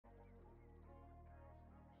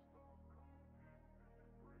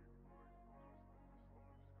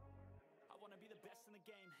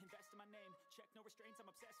invest in my name. Check no restraints,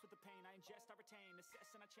 I'm obsessed with the pain. I ingest, I retain,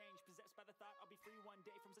 assess and I change. Possessed by the thought I'll be free one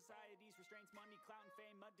day from society's restraints. Money, clout and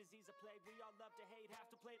fame, mud, disease, a plague. We all love to hate,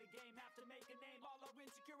 have to play the game, have to make a name. All our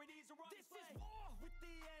insecurities are on display. This is war with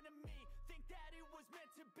the enemy. Think that it was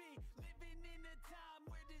meant to be. Living in a time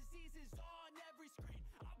where disease is on every screen.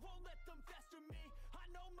 I won't let them fester me. I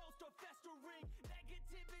know most are festering.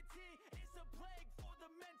 Negativity is a plague for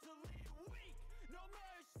the mentally weak. No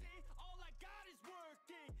mercy, all I got is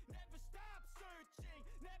working. Never stop searching,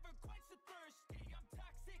 never quench the thirsty. I'm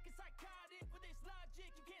toxic and psychotic with this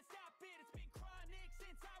logic. You can't stop it, it's been chronic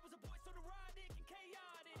since I was a boy, so neurotic and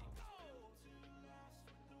chaotic. Oh, to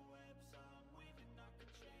last with the webs I'm weaving. I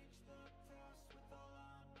could change the past with all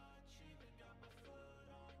I'm achieving. Got my foot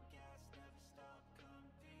on gas, never stop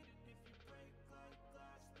competing. If you break like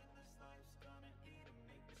glass, then this life's gonna eat 'em.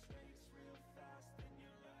 Make mistakes real fast, then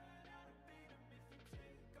you learn how to beat 'em. If you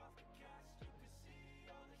take off the cast, you can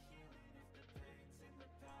see all the healing. If the pain's in the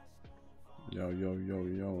past, move on.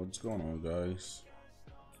 Yo, what's going on, guys?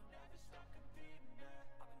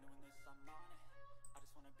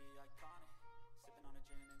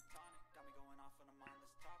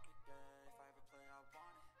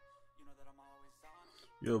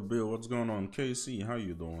 Yo, Bill, what's going on? KC, how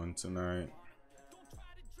you doing tonight?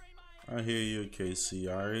 I hear you, KC.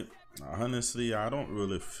 Alright. Honestly, I don't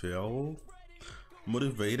really feel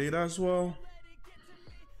motivated as well.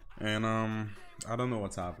 And I don't know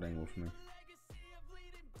what's happening with me.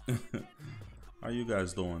 How you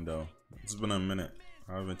guys doing though? It's been a minute.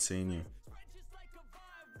 I haven't seen you.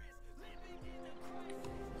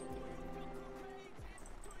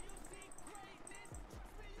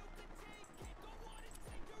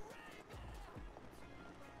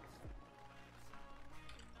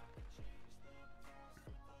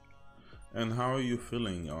 And how are you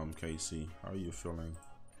feeling, Casey? How are you feeling?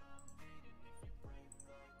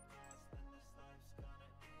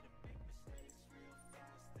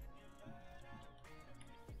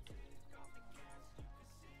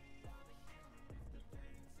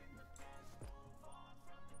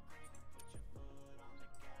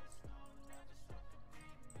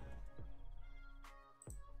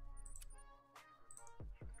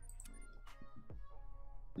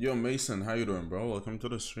 Yo, Mason, how you doing, bro? Welcome to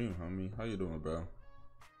the stream, homie. How you doing, bro?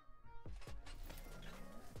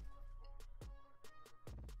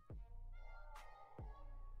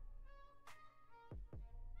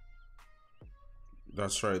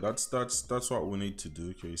 That's right. That's what we need to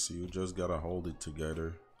do, Casey. You just gotta hold it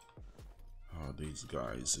together. Oh, these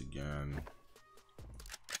guys again.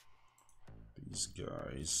 These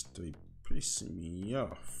guys, they pissing me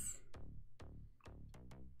off.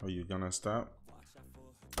 Are you gonna stop?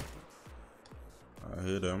 I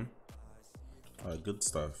hit him. Good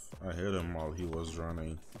stuff. I hit him while he was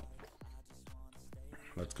running.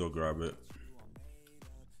 Let's go grab it.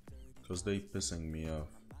 Cause they pissing me off.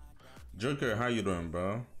 Joker, how you doing,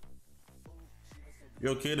 bro?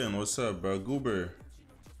 Yo, Kaden, what's up, bro? Goober.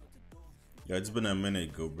 Yeah, it's been a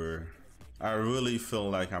minute, Goober. I really feel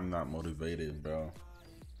like I'm not motivated, bro.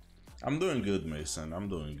 I'm doing good, Mason. I'm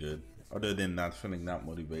doing good. Other than not feeling not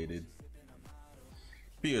motivated.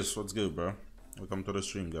 Pierce, what's good, bro? Welcome to the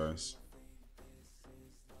stream, guys.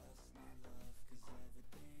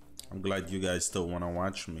 I'm glad you guys still want to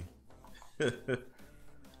watch me.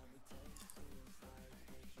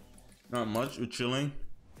 Not much. You chilling?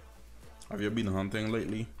 Have you been hunting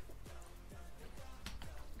lately?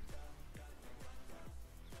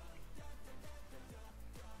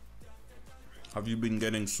 Have you been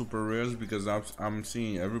getting super rares? Because I'm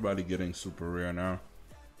seeing everybody getting super rare now.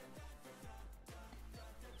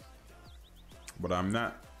 But I'm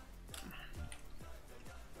not.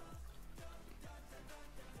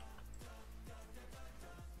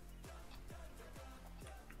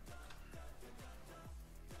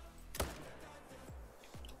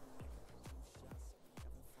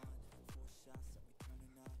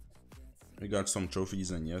 We got some trophies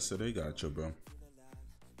in yesterday. Gotcha, bro.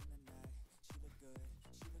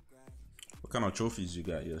 What kind of trophies you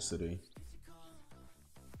got yesterday?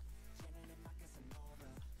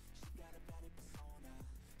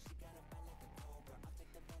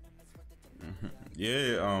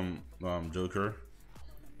 Yeah, Joker.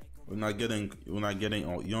 We're not getting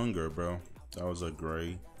younger, bro. That was a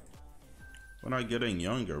gray. We're not getting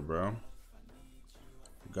younger, bro.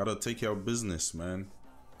 We gotta take care of business, man.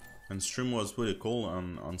 And stream was pretty cool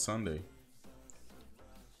on Sunday.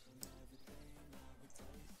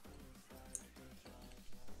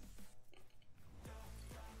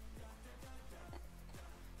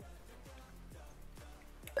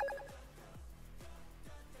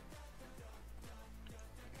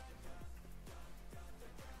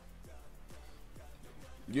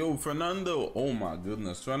 Yo, Fernando. Oh my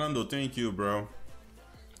goodness. Fernando, thank you, bro.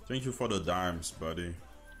 Thank you for the dimes, buddy.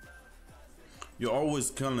 You're always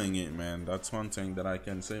killing it, man. That's one thing that I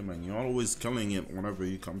can say, man. You're always killing it whenever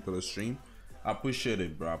you come to the stream. I appreciate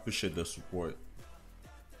it, bro. I appreciate the support.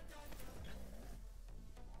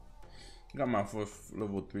 Got my first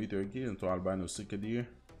level 3 turkey into albino cicadere.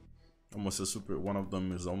 Almost a super. One of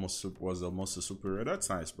them is almost was almost a super rare. That's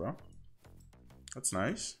nice, bro. That's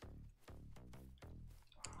nice.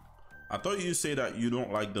 I thought you say that you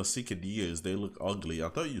don't like the cicadeas. They look ugly. I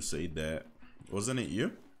thought you said that. Wasn't it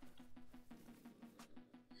you?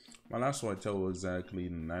 My last whitetail was exactly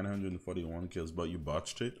 941 kills, but you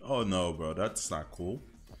botched it. Oh no, bro. That's not cool.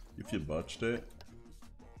 If you botched it.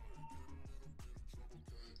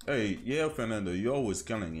 Hey, yeah, Fernando. You're always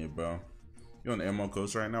killing it, bro. You're on Emerald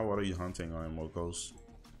Coast right now. What are you hunting on Emerald Coast?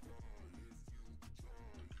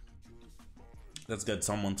 Let's get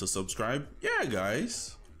someone to subscribe. Yeah,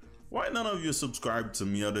 guys. Why none of you subscribe to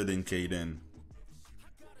me other than Kaden?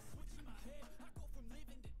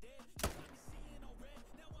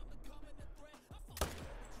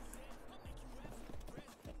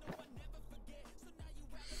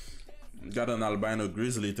 Got an albino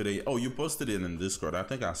grizzly today. Oh, you posted it in Discord. I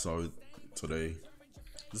think I saw it today.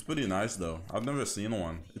 It's pretty nice though. I've never seen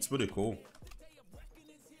one. It's pretty cool.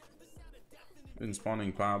 Been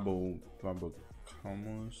spawning Pablo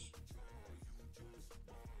Comos.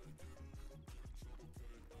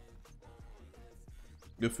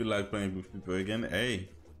 You feel like playing with people again? Hey,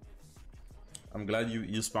 I'm glad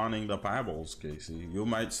you spawning the pieballs, Casey. You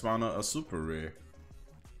might spawn a super rare.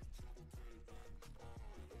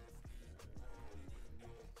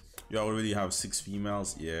 You already have 6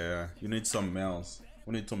 females. Yeah, you need some males.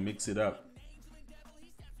 We need to mix it up.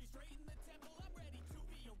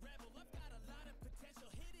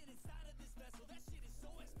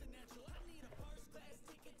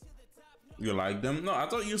 You like them? No, I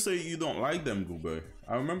thought you say you don't like them, Goober.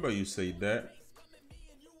 I remember you said that.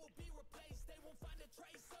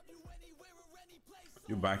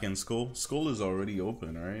 You're back in school? School is already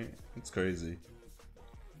open, right? It's crazy.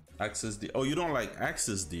 Access deer. Oh, you don't like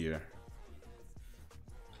access deer.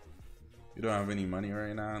 You don't have any money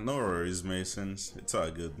right now? No worries, Masons. It's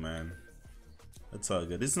all good, man. It's all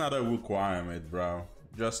good. It's not a requirement, bro.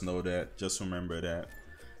 Just know that. Just remember that.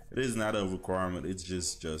 It is not a requirement. It's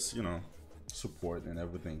just you know, support and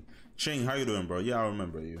everything. Ching, how you doing, bro? Yeah, I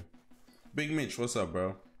remember you. Big Mitch, what's up,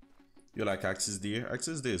 bro? You like access deer?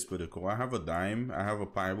 Access deer is pretty cool. I have a dime. I have a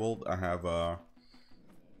piebald. I have a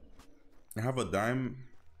dime,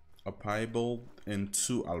 a piebald, and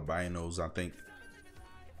 2 albinos, I think.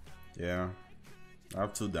 Yeah, I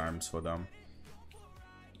have 2 dimes for them.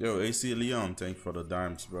 Yo, AC Leon, thank you for the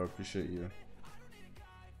dimes, bro. Appreciate you.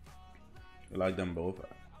 You like them both?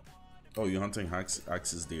 Oh, you're hunting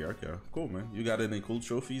axis deer. Okay, cool, man. You got any cool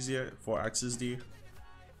trophies yet for axis deer?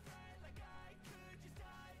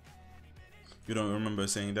 You don't remember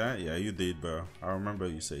saying that? Yeah, you did, bro. I remember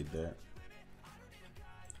you said that.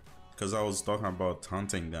 Because I was talking about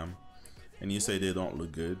hunting them, and you say they don't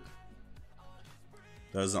look good.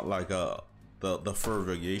 There's not like the fur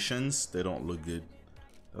variations. They don't look good.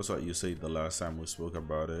 That's what you said the last time we spoke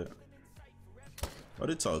about it. But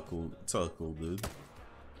it's all cool. It's all cool, dude.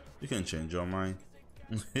 You can change your mind.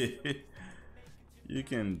 You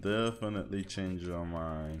can definitely change your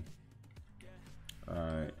mind.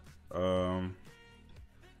 Alright.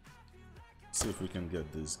 See if we can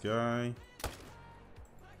get this guy.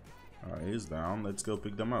 Alright, he's down. Let's go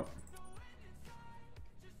pick them up.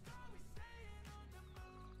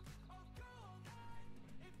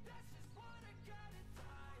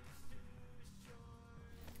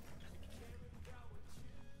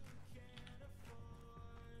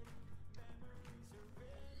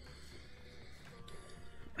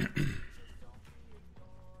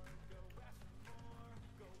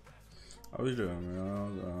 How you doing,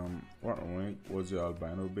 man? What rank was your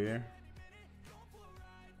albino bear?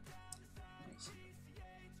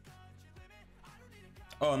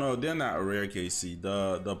 Oh no, they're not rare, KC.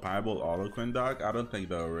 The piebald Harlequin dog, I don't think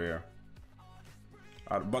they're rare.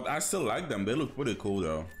 But I still like them. They look pretty cool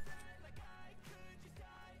though.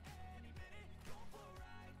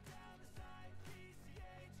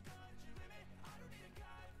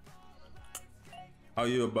 Are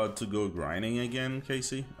you about to go grinding again,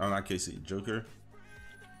 Casey? Oh, not Casey, Joker.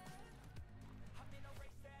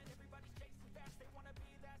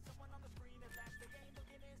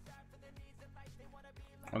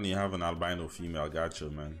 Only have an albino female. Gotcha,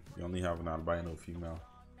 man. You only have an albino female.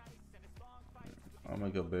 I'll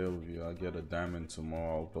make a bail with you. I'll get a diamond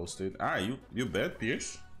tomorrow. I'll post it. Alright, you bet,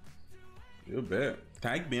 Pierce. You bet.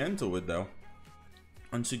 Tag me into it though.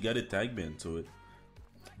 Once you get it, tag me into it.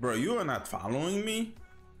 Bro, you are not following me?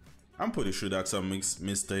 I'm pretty sure that's a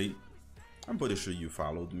mistake. I'm pretty sure you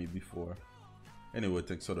followed me before. Anyway,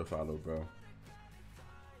 thanks for the follow, bro.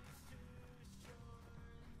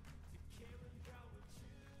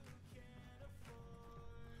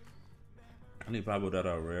 Any people that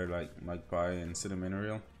are rare, like magpie and cinnamon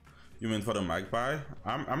real? You mean for the magpie?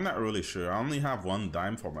 I'm not really sure. I only have one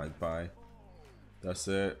dime for magpie. That's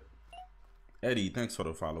it. Eddie, thanks for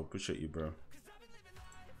the follow. Appreciate you, bro.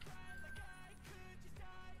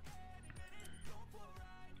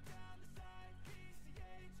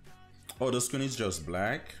 Oh, the screen is just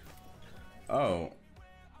black? Oh,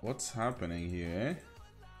 what's happening here?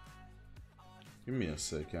 Give me a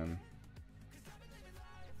second.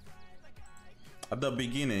 At the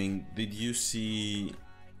beginning, did you see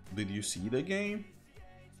the game?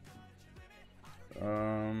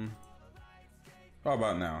 How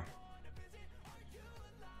about now?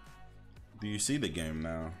 Do you see the game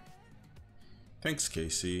now? Thanks,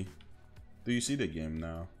 Casey. Do you see the game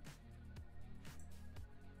now?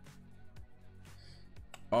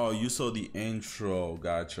 Oh, you saw the intro.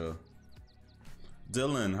 Gotcha.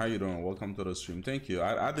 Dylan, how you doing? Welcome to the stream. Thank you.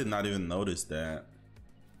 I did not even notice that.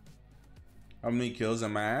 How many kills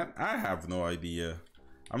am I at? I have no idea.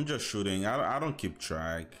 I'm just shooting. I don't keep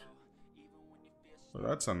track. But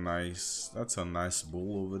that's a nice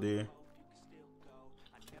bull over there.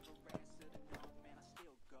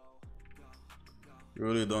 You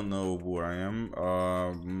really don't know who I am?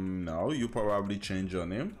 No, you probably changed your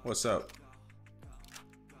name. What's up?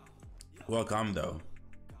 Welcome though.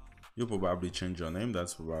 You probably changed your name,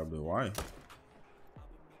 that's probably why.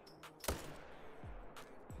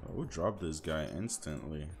 Oh, we'll drop this guy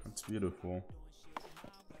instantly. That's beautiful.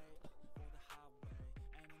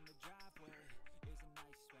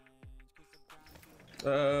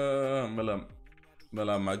 Mela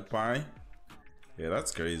Magpie. Yeah,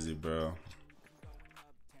 that's crazy, bro.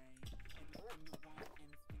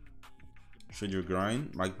 Should you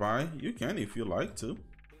grind Magpie? You can if you like to.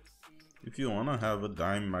 If you wanna have a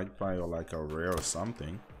dime magpie or like a rare or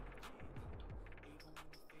something.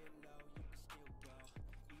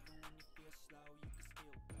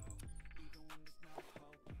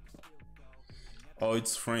 Oh,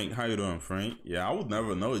 it's Frank. How you doing, Frank? Yeah, I would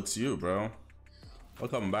never know it's you, bro.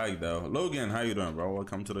 Welcome back, though. Logan, how you doing, bro?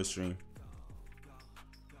 Welcome to the stream.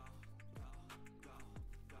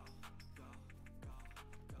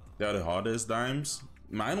 They're the hardest dimes.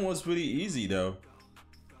 Mine was pretty easy, though.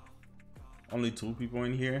 Only 2 people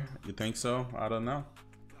in here? You think so? I don't know.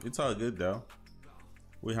 It's all good though.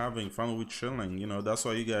 We're having fun, we're chilling, you know. That's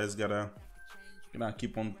why you guys gotta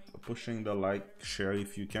keep on pushing the like, share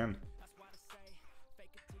if you can.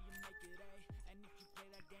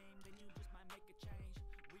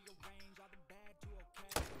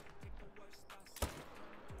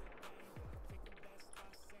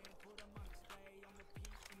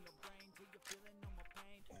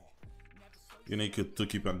 You need to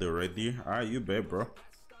keep on the ready. Alright, you bet, bro.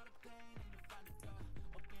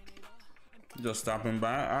 Just stopping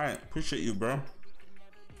by. Alright, appreciate you, bro.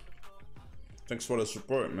 Thanks for the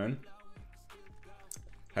support, man.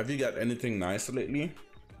 Have you got anything nice lately?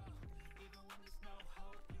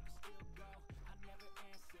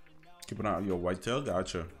 Keeping out your whitetail?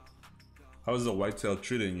 Gotcha. How's the whitetail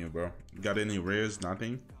treating you, bro? Got any rares?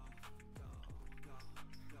 Nothing?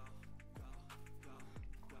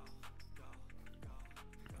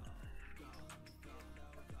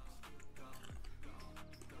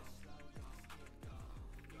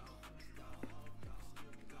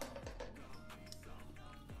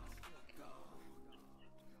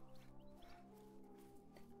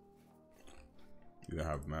 You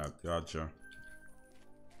have map, gotcha.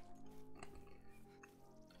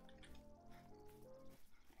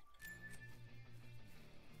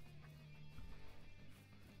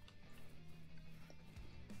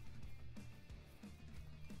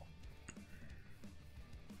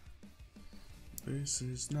 This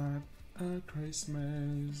is not a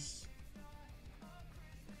Christmas.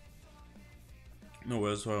 No,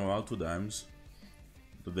 where's for all 2 dimes.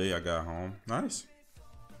 The day I got home. Nice.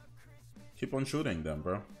 Keep on shooting them,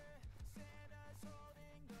 bro.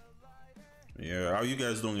 Yeah, are you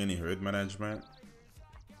guys doing any herd management?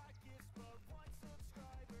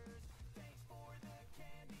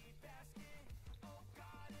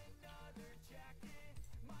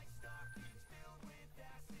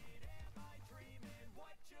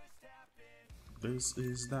 This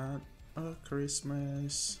is not a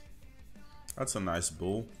Christmas. That's a nice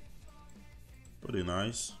bull. Pretty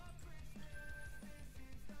nice.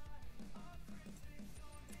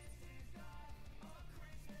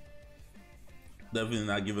 Definitely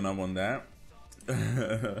not giving up on that.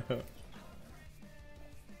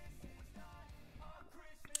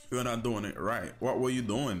 You're not doing it right. What were you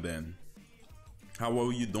doing then? How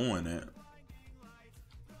were you doing it?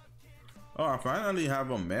 Oh, I finally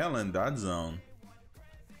have a male in that zone.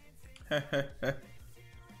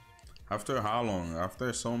 After how long?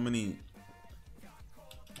 After so many...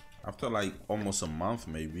 After like almost a month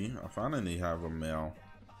maybe. I finally have a male.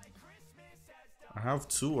 I have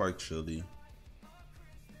two actually.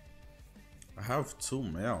 I have two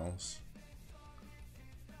males.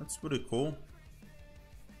 That's pretty cool.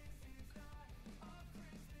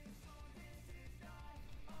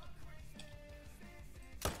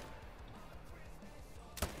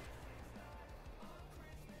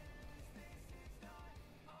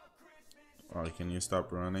 Alright, can you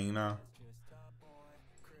stop running now?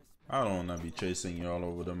 I don't wanna be chasing you all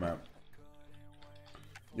over the map.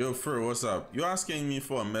 Yo, Fur, what's up? You asking me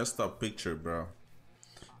for a messed up picture, bro.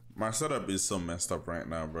 My setup is so messed up right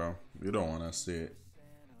now, bro. You don't wanna see it.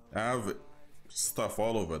 I have stuff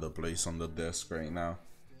all over the place on the desk right now.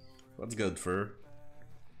 What's good, Fur?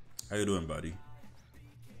 How you doing, buddy?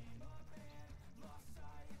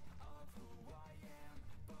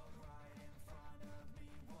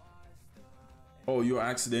 Oh, you're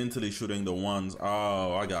accidentally shooting the ones.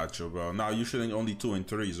 Oh, I got you, bro. Now you're shooting only 2 and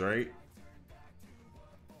 3s, right?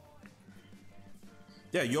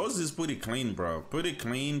 Yeah, yours is pretty clean, bro. Pretty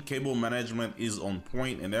clean. Cable management is on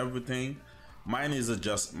point and everything. Mine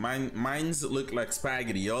is mine's look like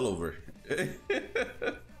spaghetti all over.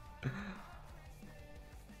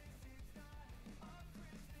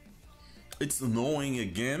 It's annoying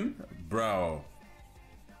again, bro.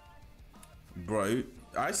 Bro,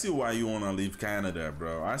 I see why you wanna leave Canada,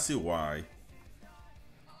 bro. I see why.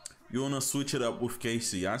 You wanna switch it up with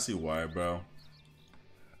Casey. I see why, bro.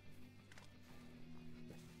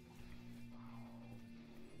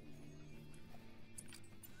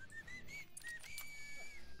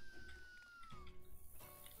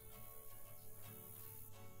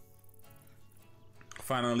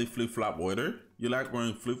 Finally, flip-flop weather. You like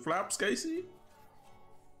wearing flip-flops, Casey?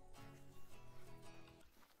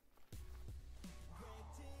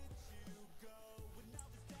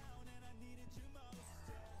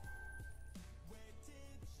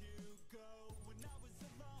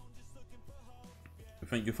 I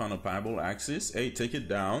think you found a pineapple axis. Hey, take it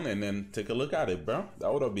down and then take a look at it, bro.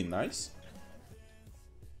 That would have been nice.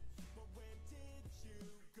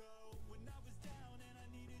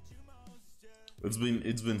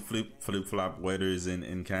 It's been flip-flop weathers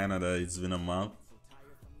in Canada. It's been a month,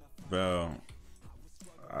 bro.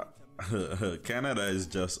 Canada is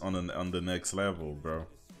just on the next level, bro.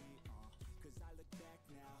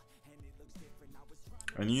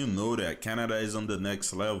 And you know that Canada is on the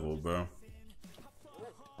next level, bro.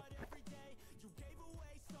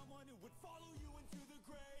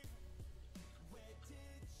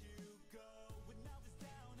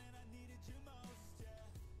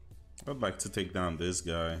 I'd like to take down this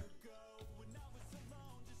guy.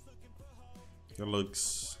 It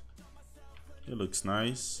looks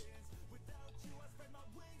nice.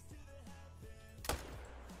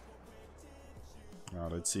 Now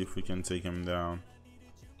let's see if we can take him down.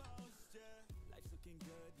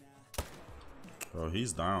 Oh,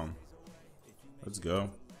 he's down. Let's go.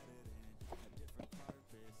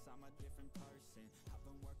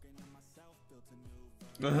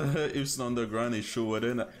 If it's underground, it's shoe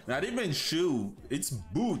within. Not even shoe, it's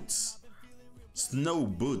boots. Snow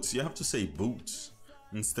boots. You have to say boots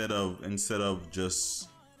instead of just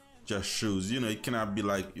shoes. You know, it cannot be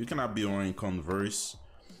like, you cannot be wearing Converse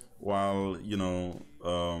while, you know,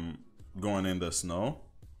 going in the snow.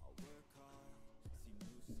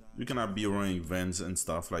 You cannot be wearing Vans and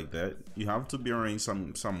stuff like that. You have to be wearing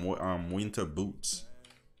some winter boots.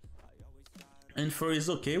 And Fur is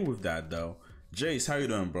okay with that though. Jace, how you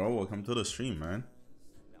doing, bro? Welcome to the stream, man.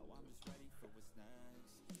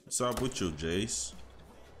 What's up with you, Jace?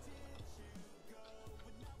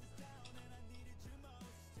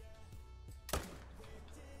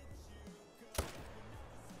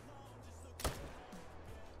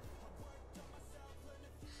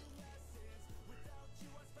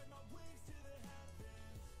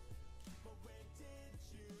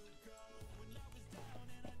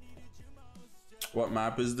 What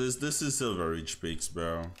map is this? This is Silver Ridge Peaks,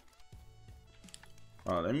 bro.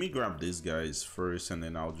 Let me grab these guys first and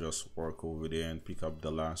then I'll just work over there and pick up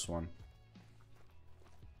the last one.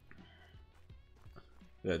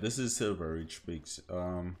 Yeah, this is Silver Ridge Peaks.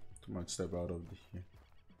 Too much step out of here.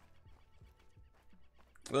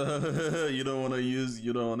 You don't wanna use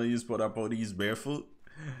Podapodes barefoot?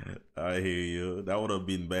 I hear you. That would have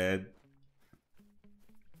been bad.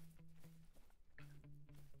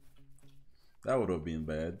 That would have been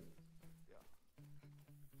bad.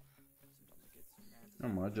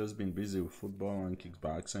 I've just been busy with football and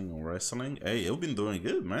kickboxing and wrestling. Hey, you've been doing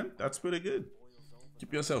good, man. That's pretty good.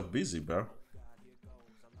 Keep yourself busy, bro.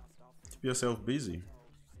 Keep yourself busy.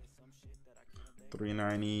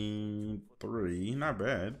 393, not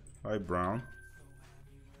bad. Hi, Brown.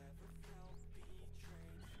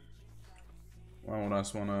 One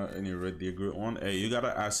last one, any Red Deer Grid one. Hey, you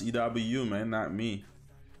gotta ask EW, man, not me.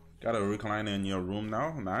 Got a recliner in your room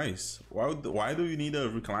now? Nice. Why do you need a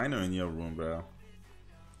recliner in your room, bro?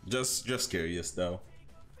 Just curious though.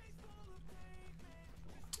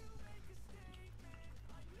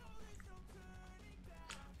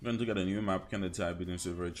 I'm going to get a new map. Can the tie between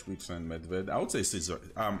Silver H Peaks and Medved? I would say Silver.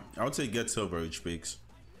 I would say get Silver H Peaks.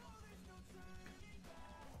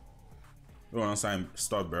 You want to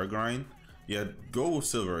start bear grind? Yeah, go with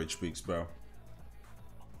Silver H Peaks, bro.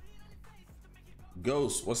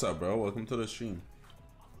 Ghost, what's up, bro? Welcome to the stream.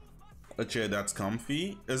 A chair that's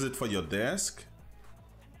comfy. Is it for your desk?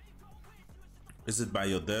 Is it by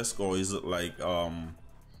your desk, or is it like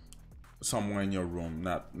somewhere in your room,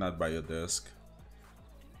 not by your desk?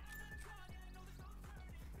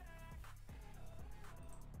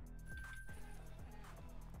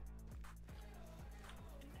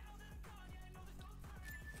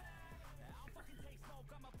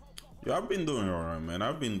 Yeah, I've been doing alright, man.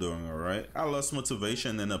 I've been doing alright. I lost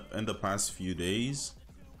motivation in the past few days,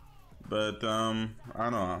 but I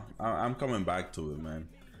don't know. I'm coming back to it, man.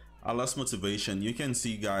 I lost motivation. You can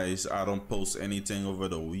see, guys, I don't post anything over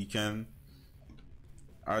the weekend.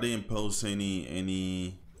 I didn't post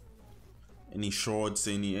any shorts,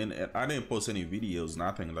 and I didn't post any videos,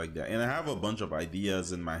 nothing like that. And I have a bunch of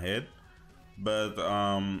ideas in my head, but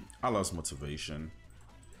I lost motivation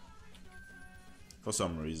for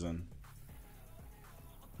some reason.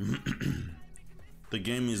 The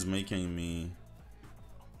game is making me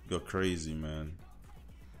go crazy, man.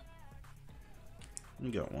 Let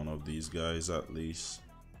me get one of these guys at least,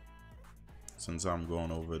 since I'm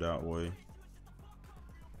going over that way.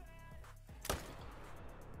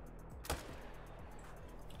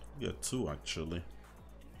 Get two actually.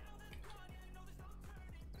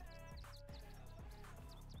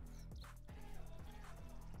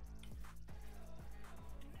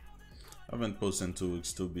 I haven't posted in 2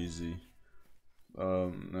 weeks, too busy.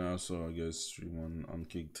 No, so I guess stream on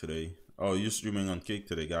Kick today. Oh, you streaming on Kick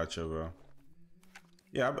today? Gotcha, bro.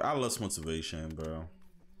 Yeah, I lost motivation, bro.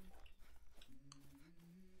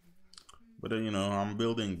 But then, you know, I'm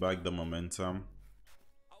building back the momentum.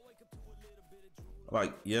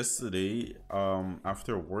 Like yesterday,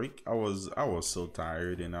 after work, I was so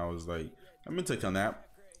tired, and I was like, let me take a nap.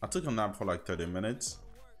 I took a nap for like 30 minutes.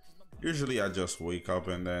 Usually I just wake up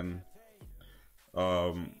and then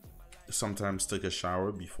sometimes take a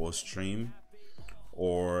shower before stream,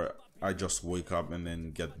 or I just wake up and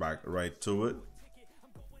then get back right to it.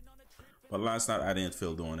 But last night I didn't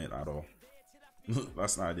feel doing it at all.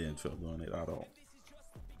 Last night I didn't feel doing it at all.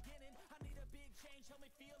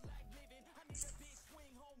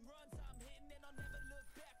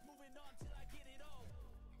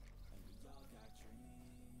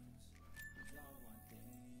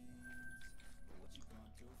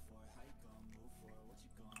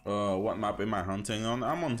 What map am I hunting on?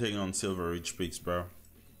 I'm hunting on Silver Ridge Peaks, bro.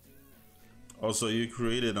 Also, you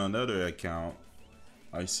created another account.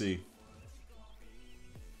 I see.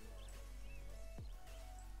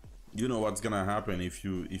 You know what's gonna happen if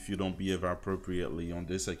you don't behave appropriately on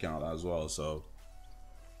this account as well, so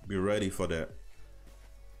be ready for that.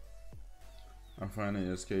 I finally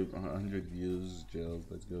escaped 100 views jail.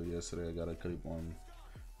 Let's go. Yesterday I got a clip on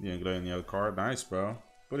the Angler in your car. Nice, bro.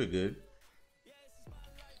 Pretty good.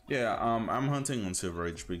 Yeah, I'm hunting on Silver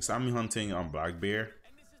Ridge Peaks. I'm hunting on Black Bear.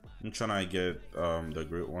 I'm trying to get the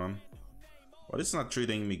great one, but it's not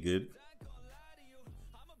treating me good.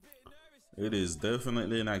 It is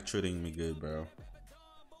definitely not treating me good, bro.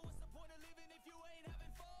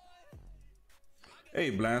 Hey,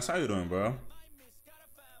 Blast, how you doing, bro?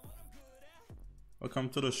 Welcome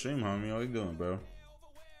to the stream, homie. How you doing, bro?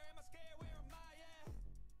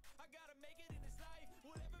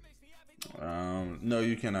 No,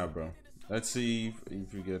 you cannot, bro. Let's see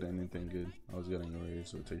if you get anything good. I was getting a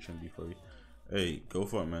raise rotation before you. Hey, go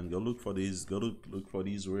for it, man. Go look for these. Go look for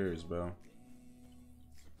these rares, bro.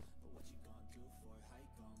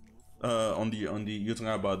 On the you're talking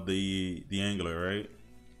about the angler, right?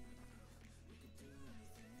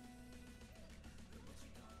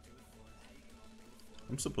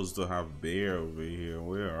 I'm supposed to have bear over here.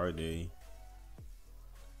 Where are they?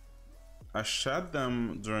 I shot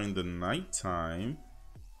them during the nighttime,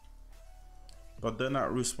 but they're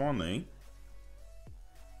not responding.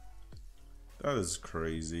 That is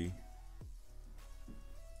crazy.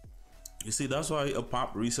 You see, that's why a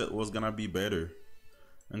pop reset was gonna be better.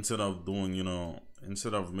 Instead of doing, you know,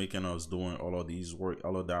 instead of making us doing all of these work,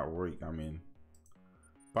 all of that work, I mean,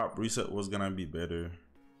 pop reset was gonna be better.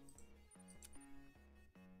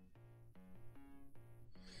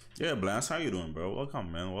 Yeah, Blast, how you doing, bro?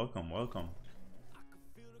 Welcome, man. Welcome, welcome.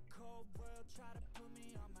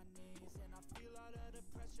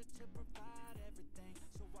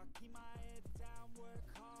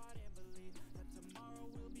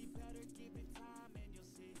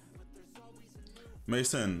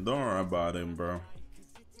 Mason, don't worry about him, bro.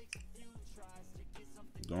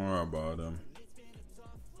 Don't worry about him.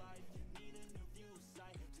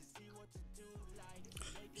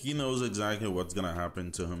 He knows exactly what's gonna happen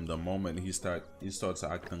to him the moment he starts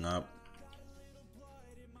acting up.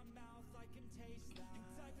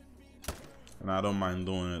 And I don't mind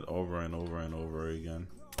doing it over and over and over again.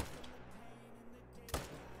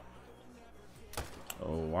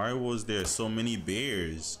 Oh, why was there so many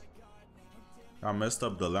bears? I messed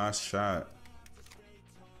up the last shot.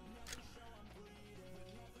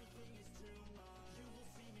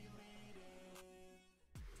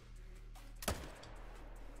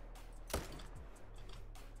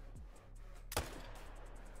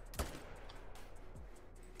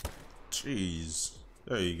 Jeez.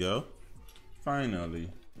 There you go.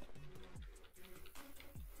 Finally.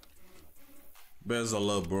 Bears are a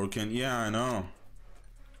little broken. Yeah, I know.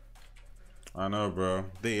 I know, bro.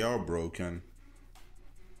 They are broken.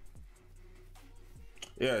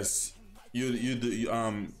 Yes, you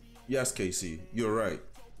do. Yes, Casey, you're right.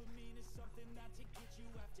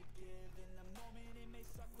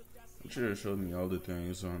 You should have showed me all the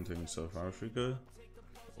things hunting in South Africa.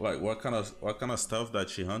 Like what kind of stuff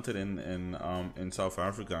that she hunted in South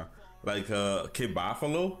Africa? Like Cape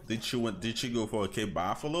Buffalo? Did she go for a Cape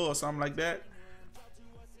Buffalo or something like that?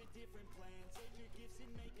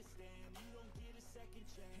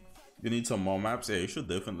 You need some more maps. Yeah, you should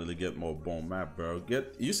definitely get more bone map, bro.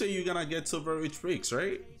 You say you're gonna get Silver Ridge Peaks,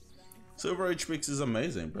 right? Silver Ridge Peaks is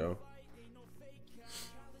amazing, bro.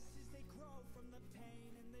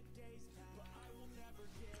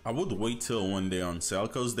 I would wait till when they're on sale,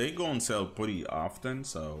 because they go on sale pretty often,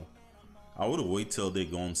 so I would wait till they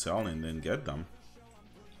go on sale and then get them.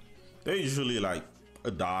 They're usually like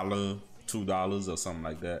 $1, $2 or something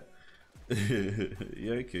like that.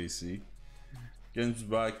 Yeah, Casey. Games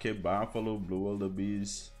by Cape Buffalo, Blue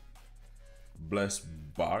Wildebeest, Blessed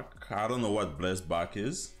Buck. I don't know what Blessed Buck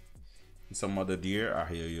is. Some other deer. I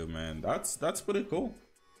hear you, man. That's pretty cool.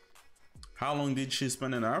 How long did she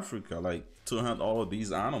spend in Africa, like, to hunt all of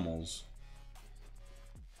these animals?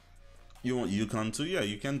 You want Yukon too? Yeah,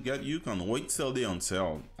 you can get Yukon. Wait till they're on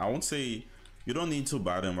sale. I won't say you don't need to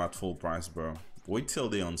buy them at full price, bro. Wait till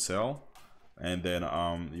they're on sale, and then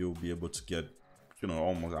you'll be able to get, you know,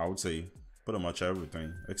 almost, I would say, pretty much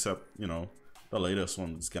everything, except, you know, the latest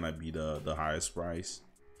one is gonna be the highest price.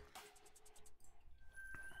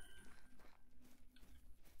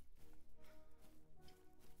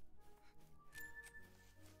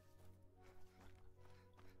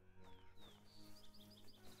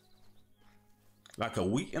 Like a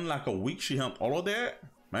week, in like a week she hunt all of that?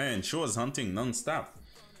 Man, she was hunting non-stop.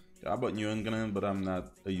 How about New England? But I'm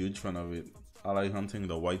not a huge fan of it. I like hunting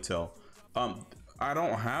the whitetail. I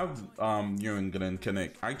don't have New England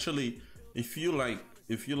Connect. Actually, if you like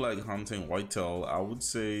hunting whitetail, I would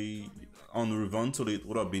say on Revantal it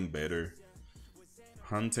would have been better.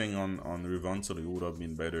 Hunting on Revantal it would have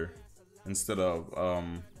been better instead of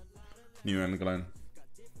New England.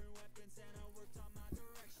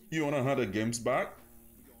 You wanna hunt the games back?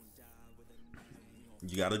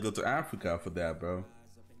 You gotta go to Africa for that, bro.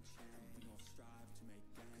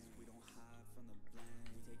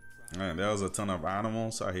 Man, there was a ton of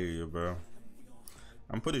animals. I hear you, bro.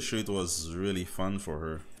 I'm pretty sure it was really fun for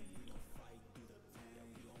her.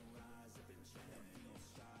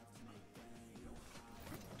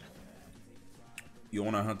 You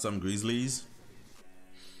wanna hunt some grizzlies?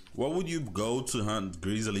 What would you go to hunt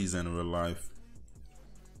grizzlies in real life?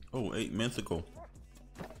 Oh, 8 mythical.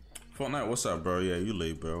 Fortnite, what's up, bro? Yeah, you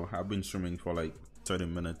late, bro. I've been streaming for like 30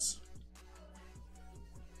 minutes.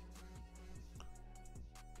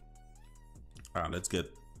 Alright, let's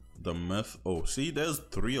get the myth. Oh, see, there's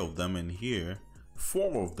 3 of them in here.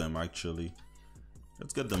 4 of them, actually.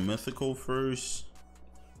 Let's get the mythical first.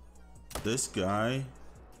 This guy.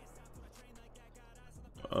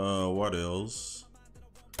 What else?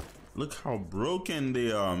 Look how broken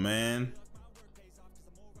they are, man.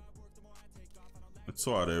 It's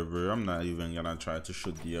whatever. I'm not even gonna try to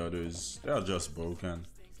shoot the others. They are just broken.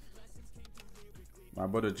 My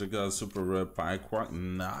brother check out super red pie quark.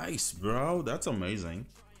 Nice, bro. That's amazing.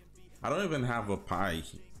 I don't even have a pie.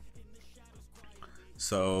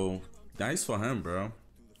 So nice for him, bro.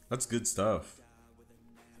 That's good stuff.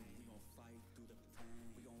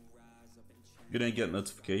 You didn't get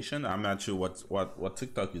notification? I'm not sure what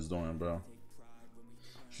TikTok is doing, bro.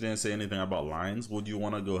 She didn't say anything about lions. Would you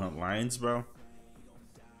want to go hunt lions, bro?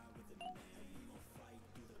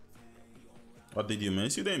 What did you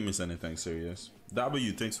miss? You didn't miss anything serious.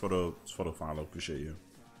 W, thanks for the follow. Appreciate you.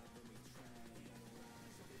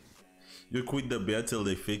 You quit the bed till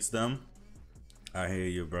they fix them. I hear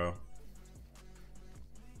you, bro.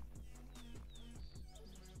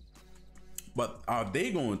 But are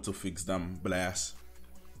they going to fix them, Blast?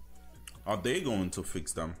 Are they going to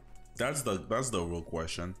fix them? That's the real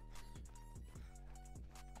question.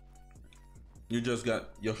 You just got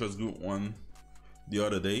your first group one the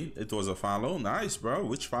other day. It was a follow. Nice, bro.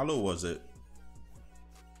 Which follow was it?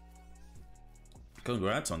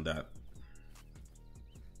 Congrats on that.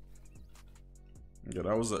 Yeah,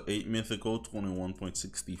 that was an 8 mythical,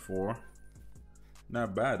 21.64.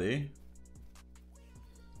 Not bad, eh?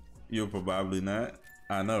 You're probably not.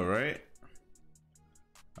 I know, right?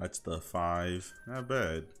 That's the 5. Not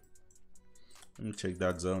bad. Let me check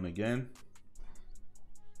that zone again.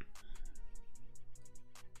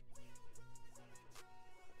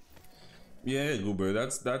 Yeah, Goober,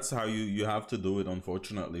 that's how you have to do it,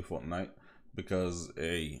 unfortunately, Fortnite, because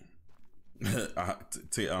hey,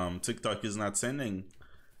 TikTok is not sending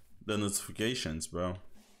the notifications, bro.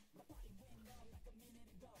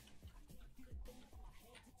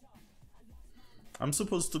 I'm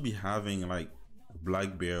supposed to be having like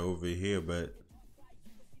black bear over here, but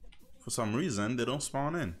for some reason they don't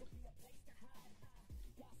spawn in.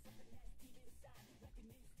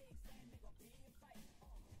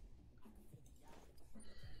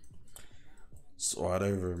 It's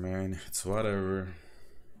whatever, man. It's whatever.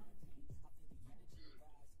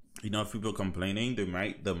 Enough people complaining. They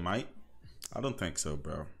might. I don't think so,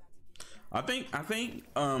 bro. I think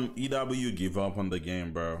EW give up on the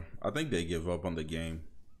game, bro. I think they give up on the game.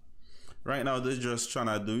 Right now they're just trying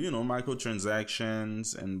to do, you know,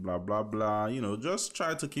 microtransactions and blah blah blah. You know, just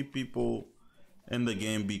try to keep people in the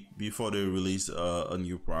game before they release a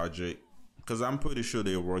new project. Because I'm pretty sure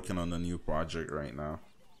they're working on a new project right now.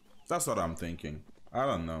 That's what I'm thinking. I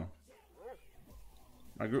don't know.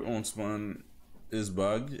 My group won't spawn is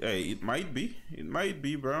bugged. Hey, it might be. It might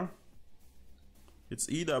be, bro. It's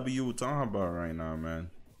EW we're talking about right now,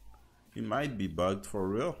 man. It might be bugged for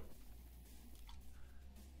real.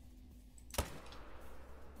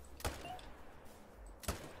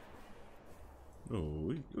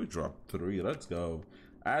 Oh, we dropped 3. Let's go.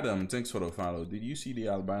 Adam, thanks for the follow. Did you see the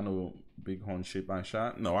albino bighorn sheep I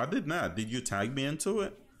shot? No, I did not. Did you tag me into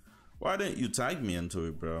it? Why didn't you tag me into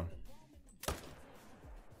it, bro?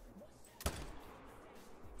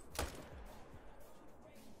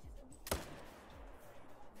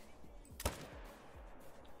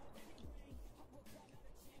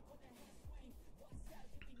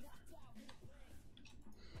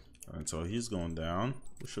 Alright, so he's going down.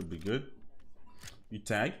 We should be good. You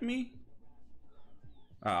tagged me?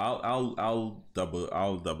 I'll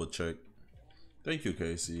double check. Thank you,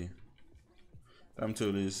 Casey. Time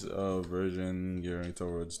to this version gearing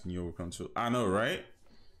towards newer console. I know, right?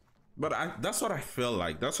 But that's what I feel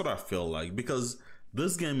like. That's what I feel like, because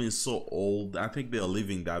this game is so old. I think they're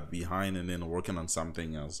leaving that behind and then working on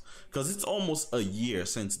something else. Because it's almost a year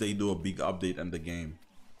since they do a big update in the game.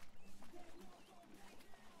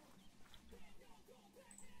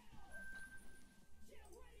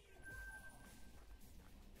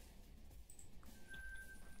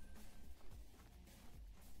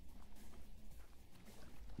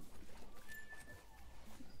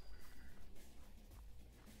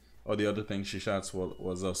 Or the other thing she shot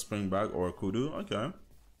was a springback or a kudu. Okay.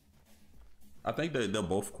 I think they're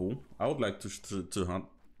both cool. I would like to hunt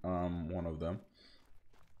one of them.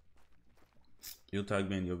 You tag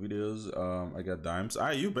me in your videos. I got dimes.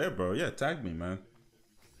 Ah, you bet, bro. Yeah, tag me, man.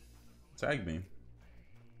 Tag me.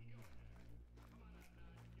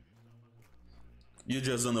 You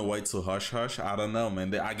just don't know wait to hush hush. I don't know,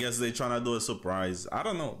 man. I guess they're trying to do a surprise. I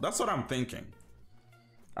don't know. That's what I'm thinking.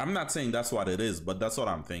 I'm not saying that's what it is, but that's what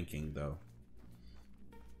I'm thinking, though.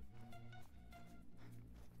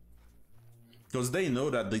 Because they know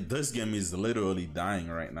that this game is literally dying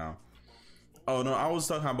right now. Oh no, I was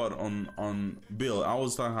talking about on Bill. I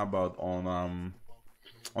was talking about on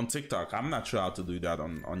TikTok. I'm not sure how to do that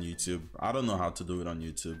on YouTube. I don't know how to do it on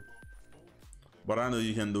YouTube. But I know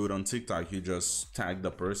you can do it on TikTok. You just tag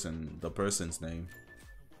the person's name.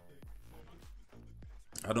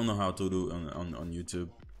 I don't know how to do on YouTube.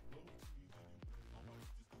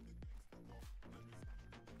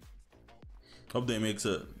 Hope they make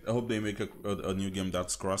a new game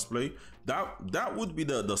that's crossplay. That would be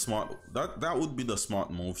the smart that would be the smart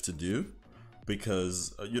move to do,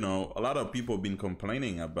 because you know, a lot of people been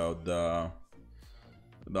complaining about the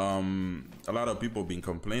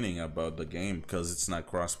game because it's not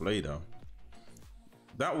crossplay though.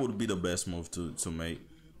 That would be the best move to make.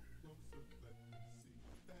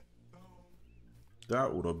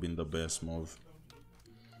 That would have been the best move.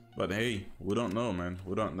 But hey, we don't know, man.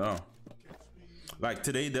 We don't know. Like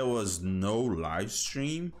today, there was no live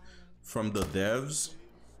stream from the devs.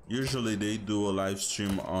 Usually they do a live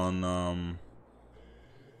stream on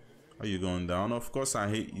are you going down? Of course I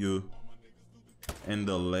hit you in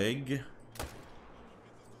the leg.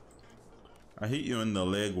 I hit you in the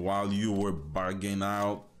leg while you were bargaining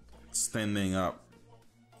out standing up.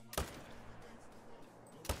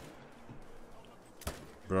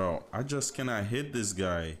 Bro, I just cannot hit this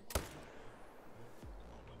guy.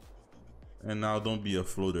 And now don't be a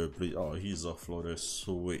floater, please. Oh, he's a floater.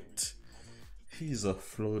 Sweet. He's a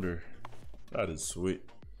floater. That is sweet.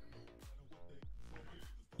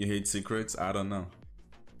 You hate secrets? I don't know.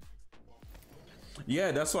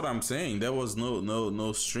 Yeah, that's what I'm saying. There was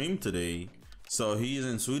no stream today. So he's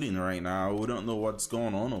in Sweden right now. We don't know what's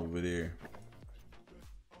going on over there.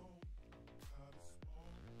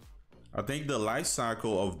 I think the life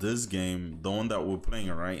cycle of this game, the one that we're playing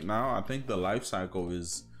right now, I think the life cycle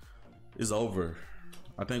is over.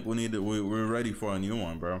 I think we're ready for a new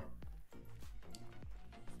one, bro.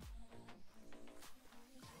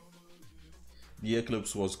 The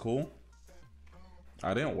eclipse was cool.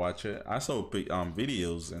 I didn't watch it. I saw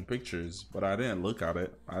videos and pictures, but I didn't look at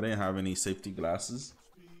it. I didn't have any safety glasses,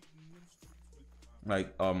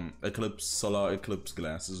 like solar eclipse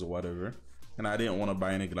glasses or whatever, and I didn't want to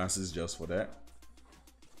buy any glasses just for that.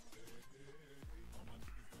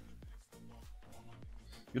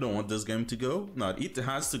 You don't want this game to go? No, it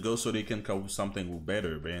has to go so they can come with something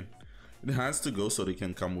better, man. It has to go so they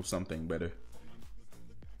can come with something better.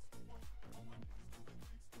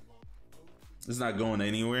 It's not going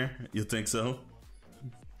anywhere. You think so?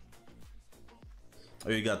 Oh,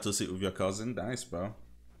 you got to sit with your cousin? Nice, bro.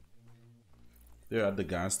 They're at the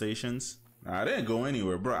gas stations. Nah, I didn't go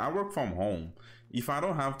anywhere, bro. I work from home. If I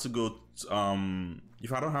don't have to go,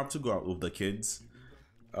 out with the kids,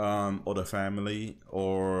 or the family,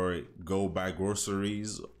 or go buy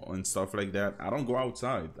groceries and stuff like that, I don't go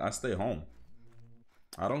outside. I stay home.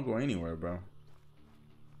 I don't go anywhere, bro.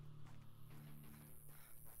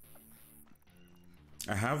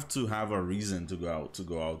 I have to have a reason to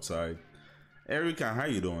go outside. Erica, how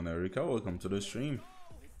you doing, Erica? Welcome to the stream.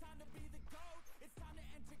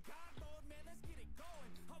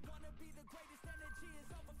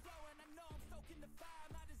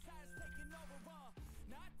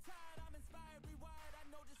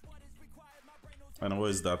 And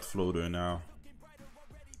where's that floater now?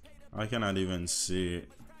 I cannot even see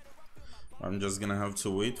it. I'm just gonna have to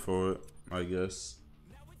wait for it, I guess.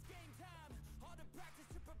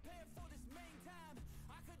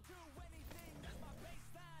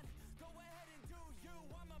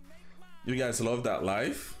 You guys love that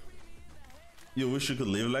life? You wish you could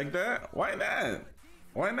live like that? Why not?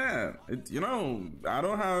 Why not? You know, I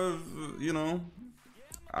don't have, you know,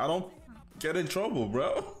 I don't get in trouble,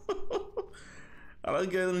 bro. I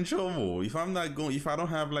don't get in trouble. If I'm not going, if I don't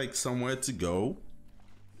have like somewhere to go,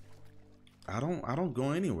 I don't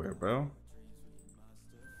go anywhere, bro.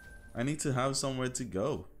 I need to have somewhere to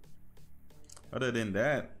go. Other than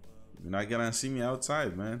that, you're not gonna see me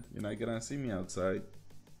outside, man. You're not gonna see me outside.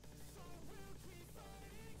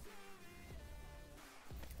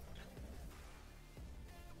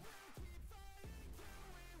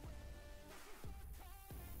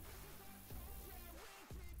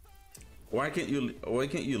 Why can't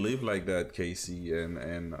you live like that, Casey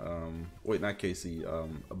and wait, not Casey,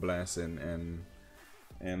 Blast and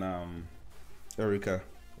Erica?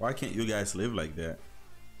 Why can't you guys live like that?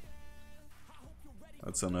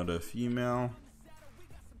 That's another female.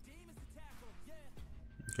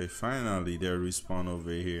 Okay, finally they respawn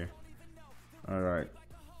over here. All right.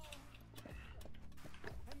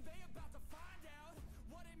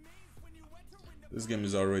 This game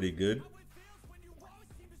is already good.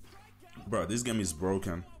 Bro, this game is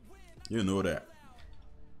broken. You know that.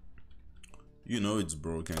 You know it's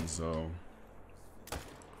broken, so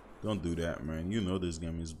don't do that, man. You know this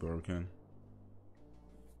game is broken.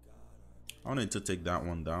 I need to take that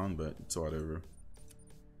one down, but it's whatever.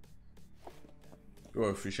 You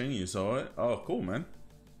were fishing, you saw it? Oh, cool, man.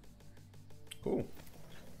 Cool.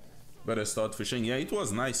 Better start fishing. Yeah, it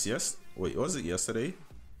was nice. Yes. Wait, was it yesterday?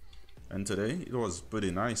 And today? It was pretty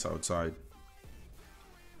nice outside.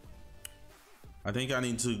 I think I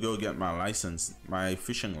need to go get my license, my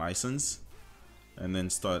fishing license, and then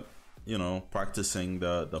start, you know, practicing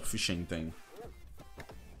the fishing thing.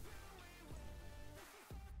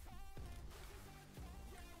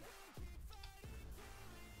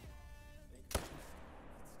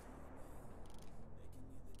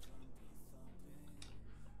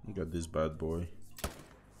 Look at this bad boy.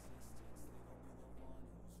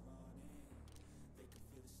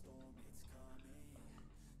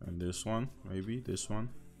 And this one, maybe this one.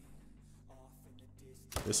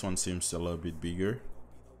 This one seems a little bit bigger.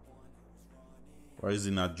 Why is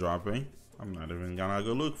he not dropping? I'm not even gonna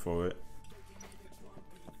go look for it.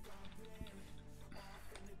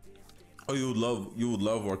 Oh, you would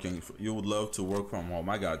love working. You would love to work from home.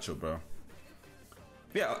 I got you, bro.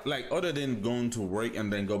 Yeah, like other than going to work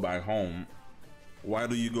and then go back home, why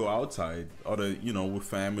do you go outside? Other, you know, with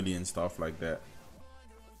family and stuff like that.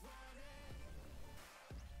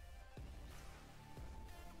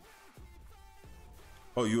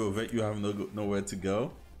 Oh, you a vet? You have nowhere to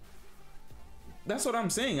go? That's what I'm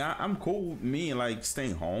saying. I'm cool with me like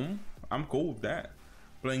staying home. I'm cool with that.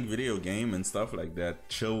 Playing video game and stuff like that.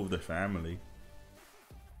 Chill with the family.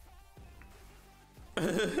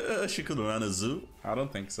 She could run a zoo. I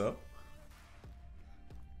don't think so.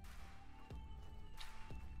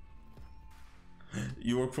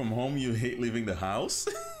 You work from home, you hate leaving the house?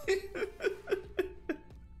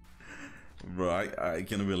 Bro, I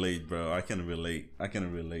can relate, bro. I can relate. I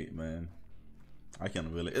can relate, man. I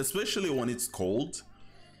can relate. Especially when it's cold.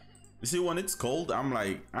 You see, when it's cold, I'm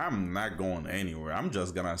like, I'm not going anywhere. I'm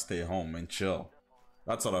just gonna stay home and chill.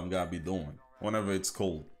 That's what I'm gonna be doing whenever it's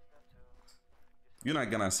cold. You're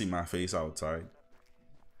not gonna see my face outside.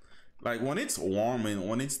 Like when it's warm and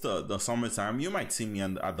when it's the summertime, you might see me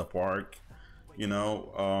at the park. You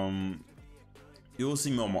know, you will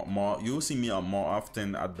see me more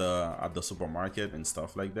often at the supermarket and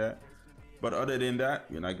stuff like that. But other than that,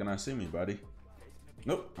 you're not gonna see me, buddy.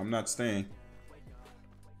 Nope, I'm not staying.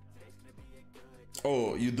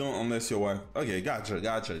 Oh, you don't unless your wife. Okay,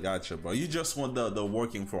 gotcha. But you just want the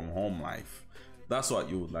working from home life. That's what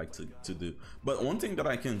you would like to do. But one thing that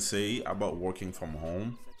I can say about working from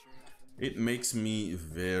home, it makes me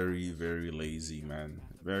very, very lazy, man.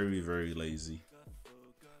 Very, very lazy.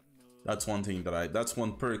 That's one thing that's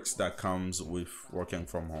one perks that comes with working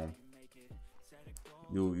from home.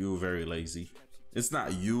 You're very lazy. It's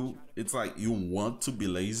not you, it's like you want to be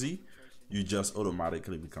lazy, you just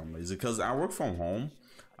automatically become lazy. Because I work from home.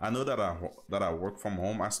 I know that I work from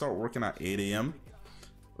home. I start working at 8 a.m.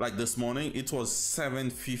 Like this morning, it was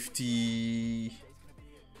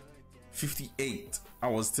 7:58. I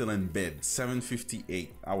was still in bed.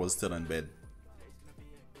 7:58. I was still in bed.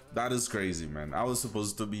 That is crazy, man. I was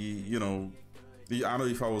supposed to be, you know, I don't know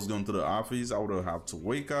if I was going to the office, I would have to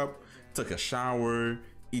wake up, take a shower,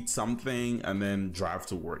 eat something, and then drive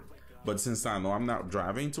to work. But since I know I'm not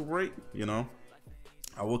driving to work, you know,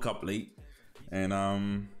 I woke up late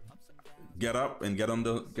and get up and get on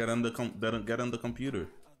the computer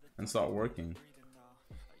and start working.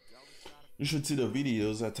 You should see the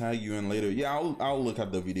videos. I tag you in later. Yeah, I'll look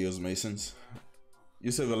at the videos, Masons.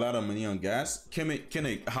 You save a lot of money on gas. Can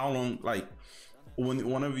it how long, like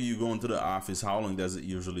whenever you go into the office, how long does it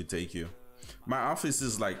usually take you? My office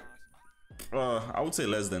is like I would say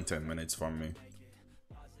less than 10 minutes from me.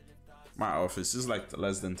 My office is like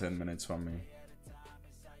less than 10 minutes from me.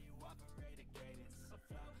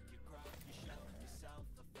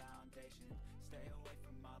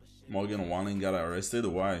 Morgan Walling got arrested.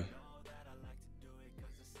 Why?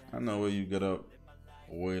 I know where you get up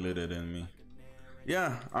way later than me.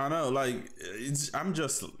 Yeah, I know. Like I'm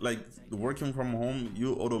just like working from home.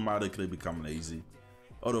 You automatically become lazy,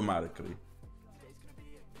 automatically.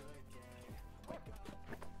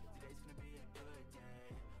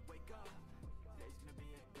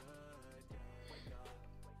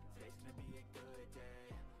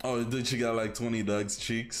 Oh, did she got like 20 dogs,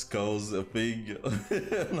 cheeks, skulls, a pig?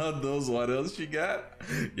 Not those. What else she got?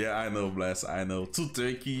 Yeah, I know, Bless. I know. 2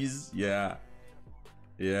 turkeys. Yeah.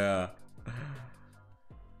 Yeah.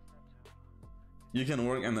 You can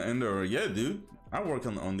work in the indoor. Yeah, dude. I work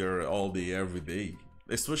on there all day, every day.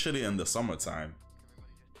 Especially in the summertime.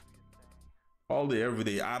 All day, every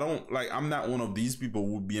day. I don't, like, I'm not one of these people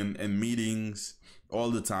who would be in meetings all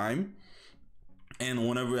the time. And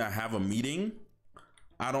whenever I have a meeting,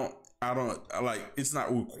 I don't like, it's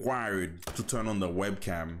not required to turn on the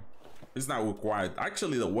webcam. It's not required.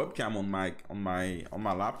 Actually, the webcam on my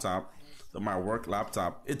laptop, my work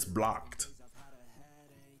laptop, it's blocked.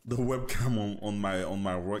 the webcam on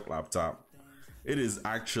my work laptop, it is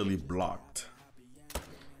actually blocked.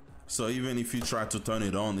 So even if you try to turn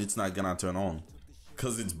it on, it's not gonna turn on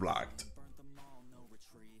because it's blocked.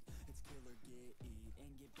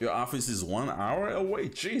 Your office is 1 hour away.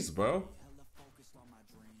 Jeez, bro.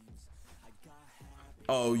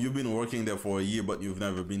 Oh, you've been working there for a year, but you've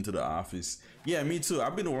never been to the office. Yeah, me too.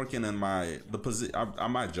 I've been working in at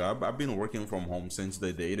my job. I've been working from home since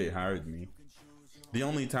the day they hired me. The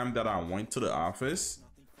only time that I went to the office,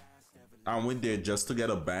 I went there just to get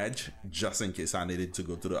a badge, just in case I needed to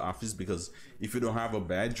go to the office, because if you don't have a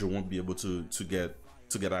badge, you won't be able to get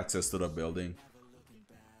access to the building.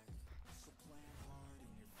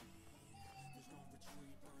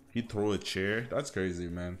 He threw a chair. That's crazy,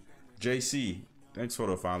 man. JC, thanks for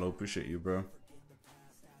the follow. Appreciate you, bro.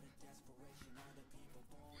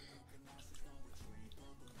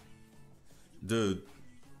 Dude,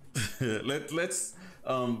 let's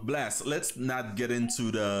Blast, let's not get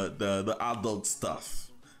into the adult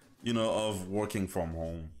stuff, you know, of working from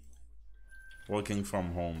home. Working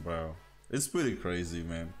from home, bro. It's pretty crazy,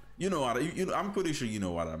 man. You know what? You know, I'm pretty sure you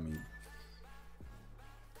know what I mean.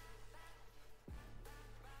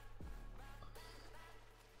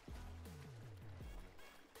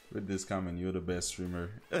 With this comment, you're the best streamer.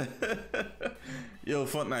 Yo,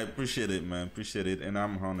 Fortnite, appreciate it, man. Appreciate it. And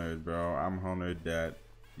I'm honored, bro. I'm honored that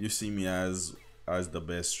you see me as the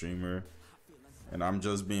best streamer. And I'm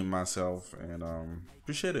just being myself. And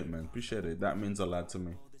appreciate it, man. Appreciate it. That means a lot to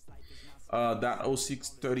me. That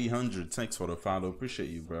 063000, thanks for the follow. Appreciate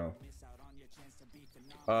you, bro.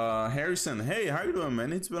 Harrison, hey, how you doing,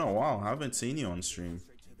 man? It's been a while. I haven't seen you on stream.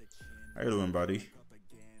 How you doing, buddy?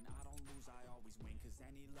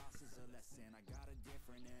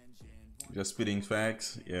 Just spitting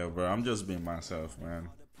facts? Yeah, bro, I'm just being myself, man.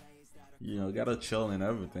 You know, gotta chill and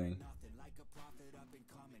everything.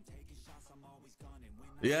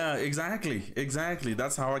 Yeah, exactly.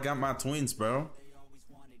 That's how I got my twins, bro.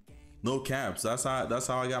 No caps. That's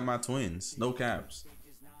how I got my twins. No caps.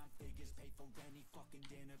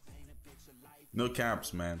 No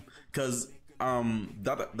caps, man. Cause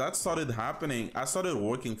that started happening. I started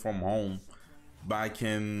working from home back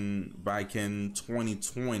in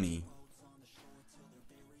 2020.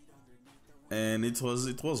 And it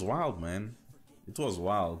was wild, man. It was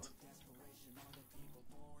wild.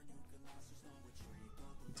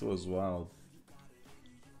 It was wild.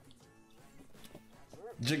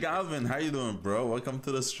 Jagalvin, how you doing, bro? Welcome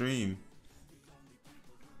to the stream.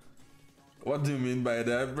 What do you mean by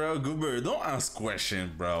that, bro? Goober, don't ask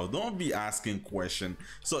questions, bro. Don't be asking questions.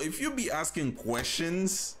 So if you be asking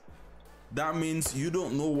questions, that means you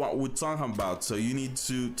don't know what we're talking about. So you need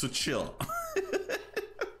to chill.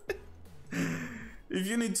 If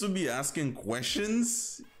you need to be asking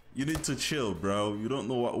questions, you need to chill, bro. You don't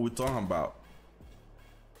know what we're talking about.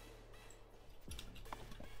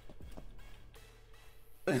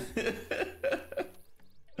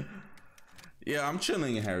 Yeah, I'm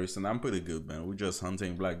chilling, Harrison. I'm pretty good, man. We're just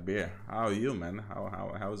hunting black bear. How are you, man?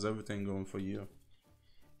 How's everything going for you?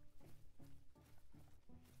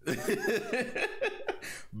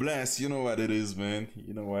 Bless, you know what it is, man.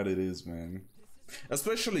 You know what it is, man.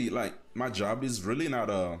 Especially like my job is really not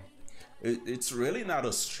it's really not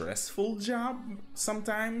a stressful job.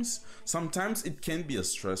 Sometimes it can be a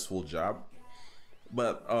stressful job,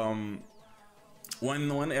 but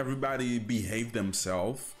when everybody behave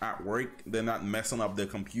themselves at work, they're not messing up their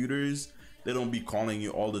computers, they don't be calling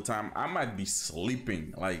you all the time. I might be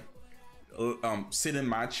sleeping, like sit in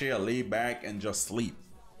my chair, lay back and just sleep.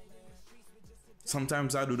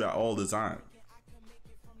 Sometimes I do that all the time.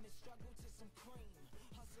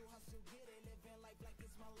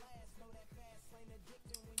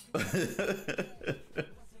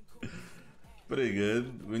 Pretty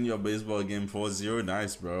good. Win your baseball game 4-0.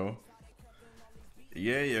 Nice, bro.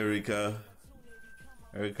 Yeah, Erica.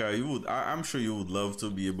 Erica, you would. I'm sure you would love to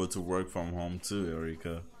be able to work from home too,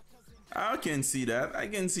 Erica. I can see that. I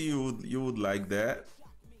can see you would like that.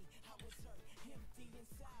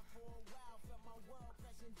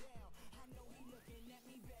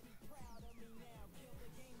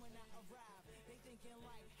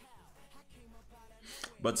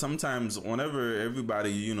 But sometimes whenever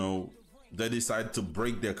everybody, you know, they decide to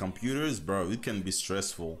break their computers, bro, it can be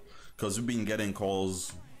stressful because we've been getting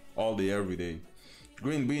calls all day, every day.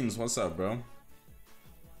 Green Beans, what's up, bro?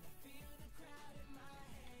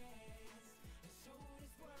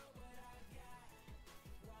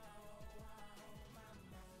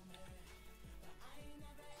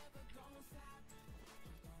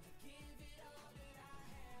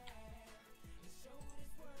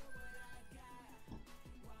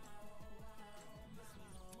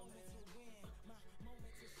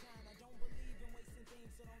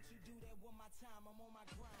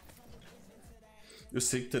 You're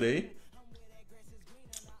sick today?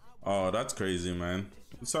 Oh, that's crazy, man.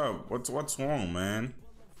 What's up? What's wrong, man?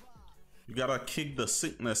 You gotta kick the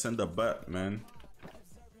sickness in the butt, man.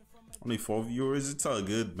 Only 4 viewers. It's all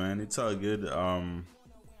good, man. It's all good.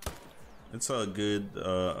 It's all good.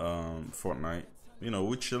 Fortnite. You know,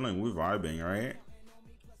 we're chilling, we're vibing, right?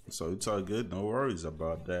 So it's all good. No worries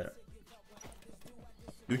about that.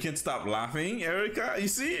 You can't stop laughing, Erica. You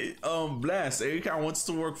see, Blast. Erica wants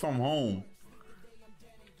to work from home.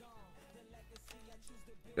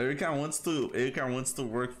 Erica wants to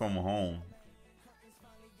work from home.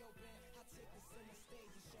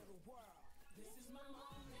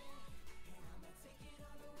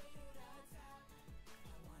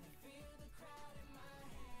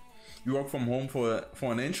 You work from home for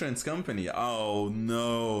an insurance company. Oh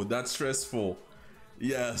no, that's stressful.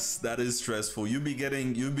 Yes, that is stressful. You've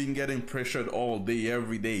been getting pressured all day,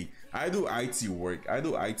 every day. I do IT work.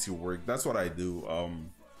 That's what I do.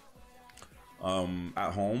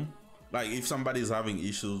 At home. Like if somebody's having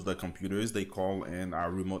issues with the computers, they call and I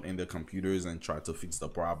remote in the computers and try to fix the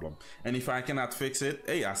problem. And if I cannot fix it,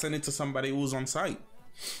 hey, I send it to somebody who's on site.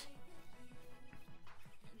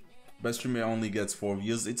 Best streamer only gets 4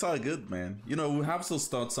 views. It's all good, man. You know, we have to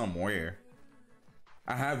start somewhere.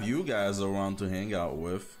 I have you guys around to hang out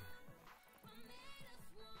with.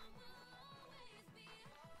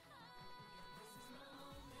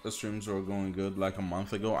 The streams were going good like a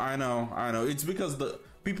month ago. I know. It's because the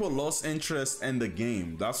people lost interest in the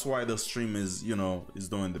game. That's why the stream is, you know, is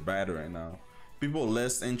doing the bad right now. People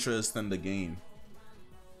lost interest in the game.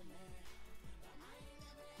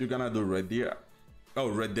 You're gonna do Red Dead? Oh,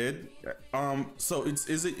 Red Dead. So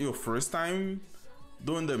is it your first time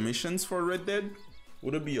doing the missions for Red Dead?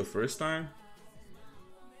 Would it be your first time?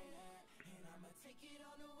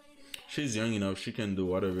 She's young enough, she can do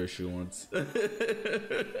whatever she wants.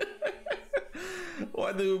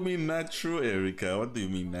 What do you mean not true, Erica? What do you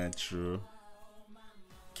mean not true?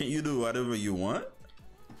 Can you do whatever you want?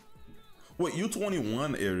 Wait, you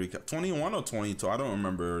 21, Erica? 21 or 22? I don't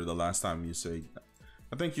remember the last time you said.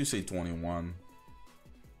 I think you say 21.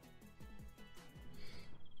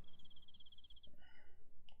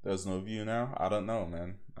 There's no view now? I don't know,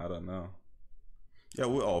 man. I don't know. Yeah,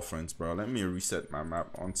 we're all friends, bro. Let me reset my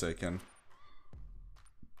map 1 second.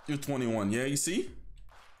 You're 21. Yeah, you see?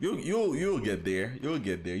 You'll get there. You'll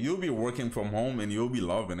get there. You'll be working from home and you'll be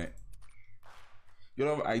loving it. You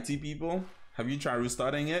love IT people? Have you tried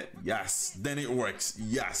restarting it? Yes. Then it works.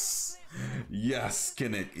 Yes. Yes,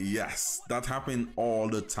 Kinnick. Yes. That happens all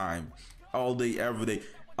the time. All day, every day.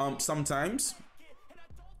 Sometimes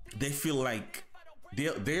they feel like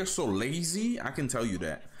they're so lazy. I can tell you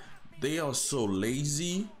that. They are so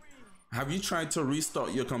lazy. Have you tried to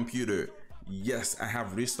restart your computer? Yes, I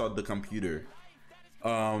have restarted the computer.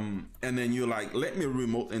 And then you're like, let me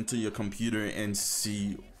remote into your computer and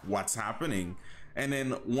see what's happening. And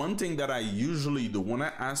then one thing that I usually do when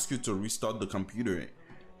I ask you to restart the computer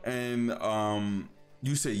and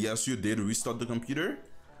you say yes, you did restart the computer,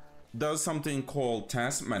 there's something called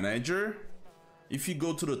Task Manager. If you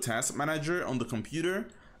go to the Task Manager on the computer,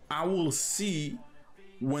 I will see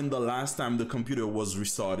when the last time the computer was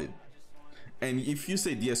restarted. And if you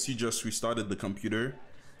said yes, you just restarted the computer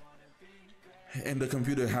and the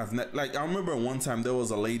computer has net, like I remember one time there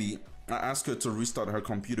was a lady, I asked her to restart her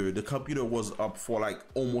computer. The computer was up for like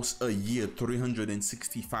almost a year,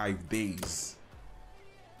 365 days.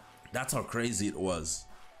 That's how crazy it was.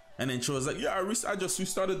 And then she was like, yeah, I just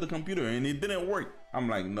restarted the computer and it didn't work. I'm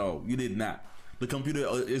like, no, you did not. The computer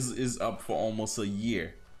is up for almost a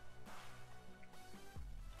year.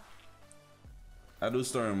 I do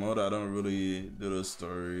story mode. I don't really do the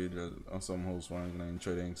story on some host ranking and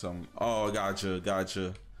trading some. Oh,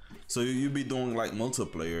 gotcha. So you be doing like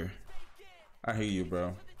multiplayer. I hear you,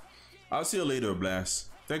 bro. I'll see you later, Blast.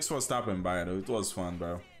 Thanks for stopping by, though. It was fun,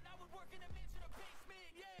 bro.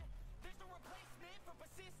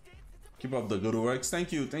 Keep up the good works.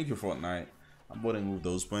 Thank you, Fortnite. I'm voting with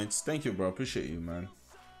those points. Thank you, bro. Appreciate you, man.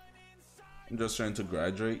 I'm just trying to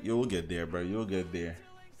graduate. You'll get there, bro. You'll get there.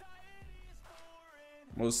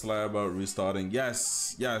 Most lie about restarting.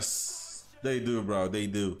 Yes, they do, bro. They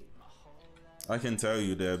do. I can tell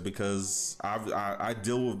you that because I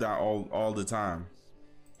deal with that all the time.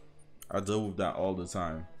 I deal with that all the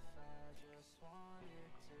time.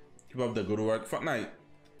 Keep up the good work, Fortnite.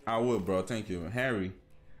 I will, bro. Thank you, Harry.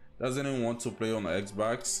 Does anyone want to play on the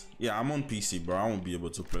Xbox? Yeah, I'm on PC, bro. I won't be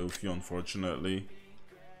able to play with you, unfortunately.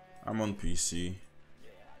 I'm on PC.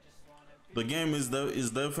 The game is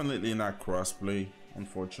definitely not crossplay,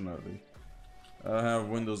 unfortunately. I have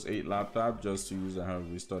Windows 8 laptop just to use. I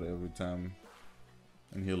have restart every time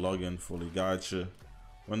and he'll log in fully. Gotcha.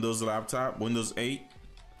 Windows laptop, Windows 8.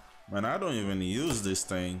 Man, I don't even use this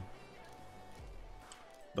thing.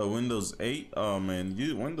 The Windows 8, oh man,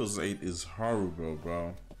 Windows 8 is horrible,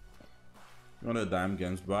 bro. You want the dime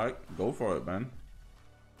games back? Go for it, man.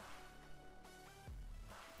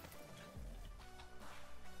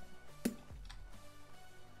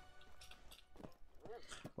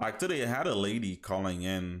 Like today, I had a lady calling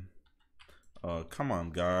in. Come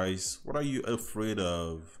on, guys. What are you afraid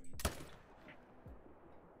of?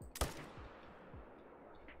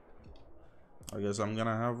 I guess I'm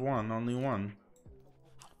gonna have one, only one.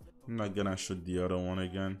 I'm not gonna shoot the other one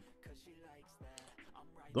again.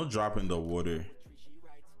 Don't drop in the water.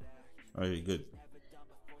 Okay, good.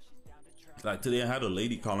 Like today, I had a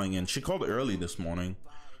lady calling in. She called early this morning.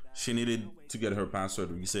 She needed to get her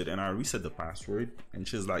password reset, and I reset the password. And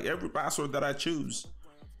she's like, every password that I choose,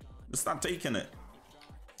 it's not taking it.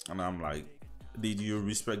 And I'm like, did you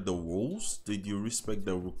respect the rules? Did you respect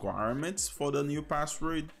the requirements for the new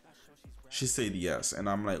password? She said yes. And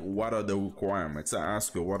I'm like, what are the requirements? I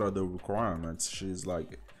asked her, what are the requirements? She's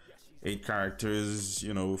like, 8 characters,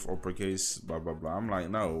 you know, with uppercase, blah blah blah. I'm like,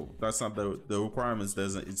 no, that's not the requirements.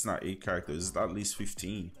 It's not 8 characters, it's at least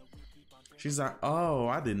 15. She's like, oh,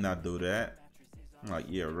 I did not do that. I'm like,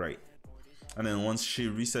 yeah, right. And then once she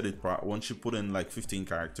reset it, once she put in like 15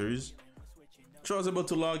 characters, she was able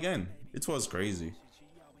to log in. It was crazy.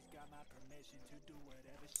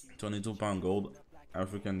 22-pound gold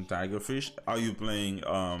African tigerfish. Are you playing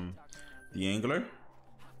the angler?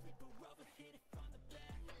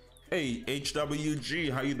 Hey,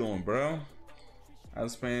 HWG, how you doing, bro? I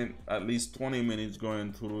spent at least 20 minutes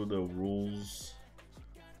going through the rules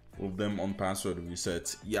with them on password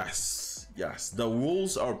resets. Yes, yes, the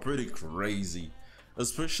rules are pretty crazy,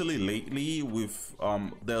 especially lately with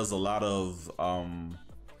there's a lot of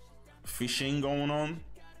phishing going on.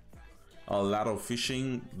 A lot of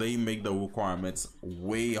phishing. They make the requirements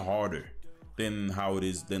way harder than how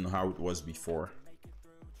it was before.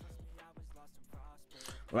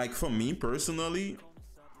 Like for me personally,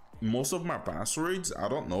 most of my passwords, I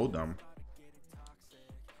don't know them.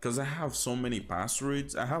 Because I have so many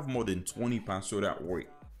passwords. I have more than 20 passwords at work.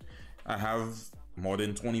 I have more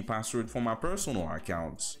than 20 passwords for my personal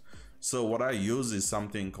accounts. So what I use is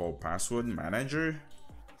something called Password Manager.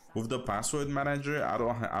 With the Password Manager, I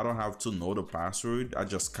don't have to know the password. I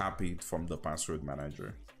just copy it from the Password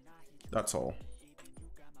Manager. That's all.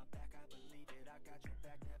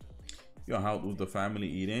 You're out with the family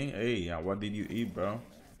eating? Hey, what did you eat, bro?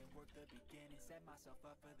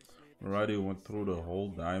 Already went through the whole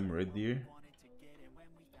dime right there.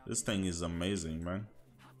 This thing is amazing, man.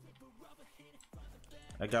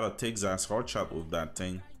 I got a Texas hot shot with that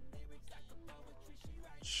thing.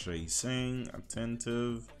 Chasing,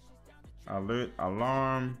 attentive, alert,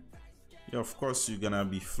 alarm. Yeah, of course you're gonna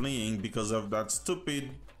be fleeing because of that stupid.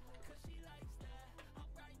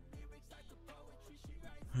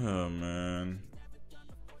 Oh man.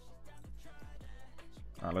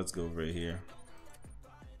 Let's go over here.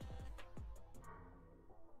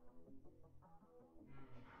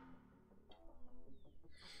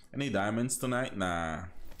 Any diamonds tonight? Nah,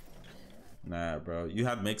 bro. You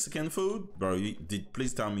had Mexican food, bro.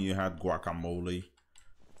 Please tell me you had guacamole.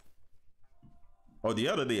 Oh, the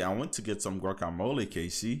other day I went to get some guacamole,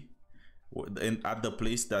 Casey, and at the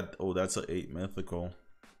place that, oh, that's an 8 mythical.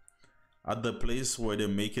 At the place where they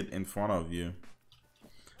make it in front of you.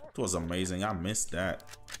 It was amazing. I missed that.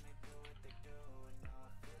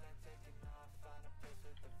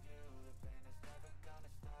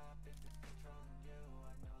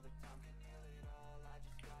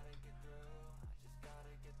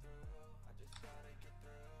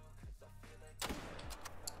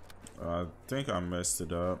 I think I messed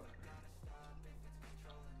it up.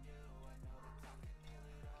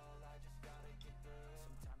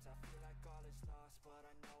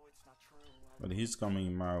 But he's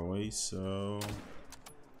coming my way, so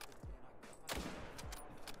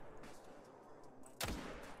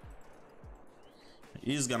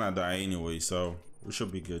he's gonna die anyway, so we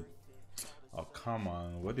should be good. Oh, come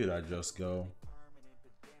on. Where did I just go?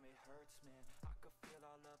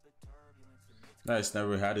 Nice,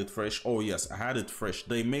 never had it fresh. Oh yes, I had it fresh.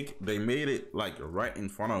 They made it like right in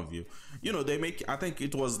front of you. You know, they make, I think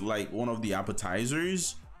it was like one of the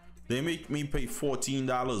appetizers. They make me pay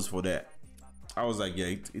 $14 for that. I was like,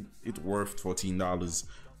 yeah, it worth $14.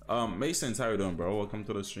 Mason, how you doing, bro? Welcome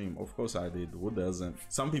to the stream. Of course I did. Who doesn't?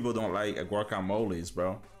 Some people don't like guacamoles,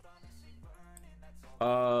 bro.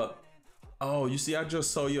 Oh, you see, I just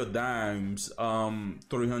saw your dimes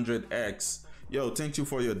 300x. Yo, thank you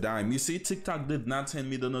for your dime. You see, TikTok did not send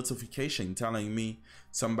me the notification telling me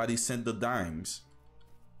somebody sent the dimes.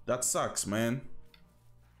 That sucks, man.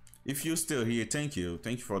 If you're still here, thank you.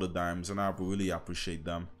 Thank you for the dimes, and I really appreciate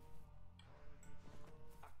them.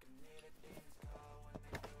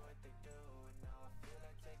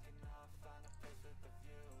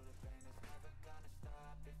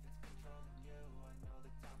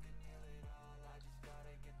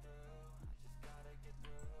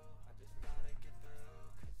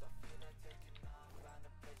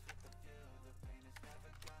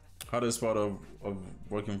 Hardest part of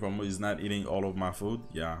working from home is not eating all of my food.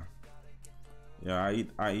 Yeah, I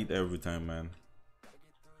eat everything, man.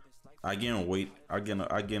 I gain weight. I gain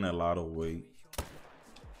a lot of weight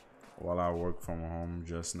while I work from home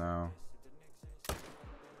just now.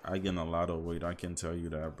 I gain a lot of weight. I can tell you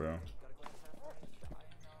that, bro.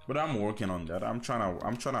 But I'm working on that. I'm trying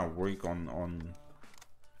to work on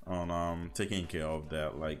taking care of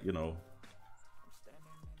that, like, you know,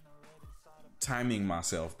 timing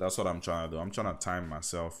myself. That's what I'm trying to do. I'm trying to time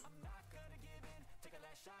myself.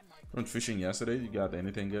 Went fishing yesterday. You got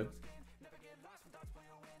anything good?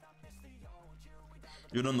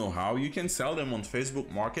 You don't know how? You can sell them on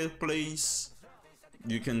Facebook Marketplace.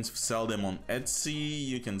 You can sell them on Etsy.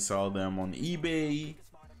 You can sell them on eBay.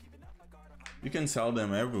 You can sell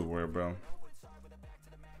them everywhere, bro.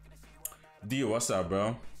 D, what's up,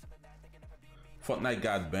 bro? Fortnite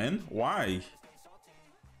got banned? Why?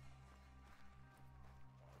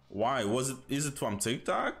 Why? Is it from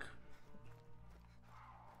TikTok?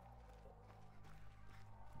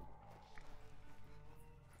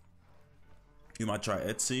 You might try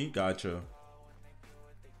Etsy? Gotcha.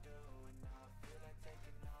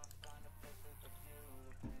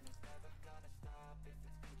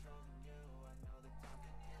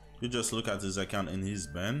 You just look at his account and he's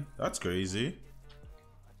banned? That's crazy.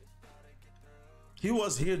 He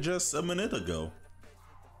was here just a minute ago.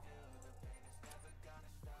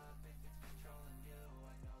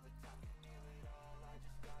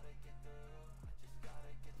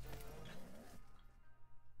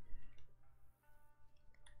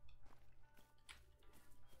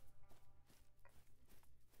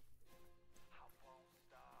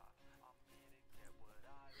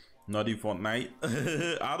 Naughty Fortnite.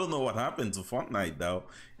 I don't know what happened to Fortnite though.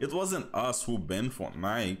 It wasn't us who banned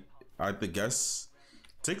Fortnite. I guess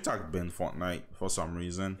TikTok banned Fortnite for some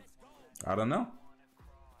reason. I don't know.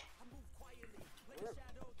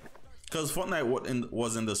 Because Fortnite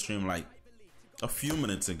was in the stream like a few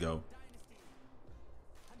minutes ago.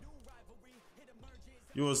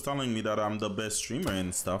 You was telling me that I'm the best streamer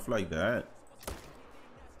and stuff like that.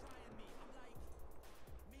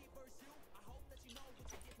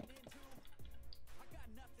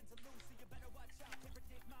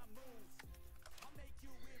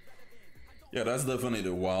 Yeah, that's definitely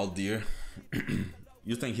the wild deer.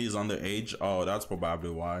 You think he's underage? Oh, that's probably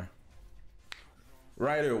why.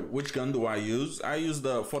 Ryder, which gun do I use? I use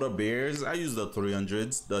for the bears, I use the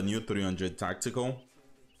 300s, the new 300 tactical.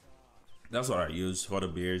 That's what I use for the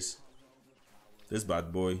bears. This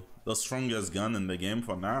bad boy. The strongest gun in the game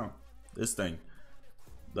for now. This thing.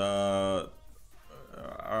 The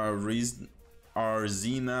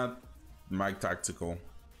Arzina Mag Tactical.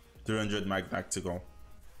 300 Mag Tactical.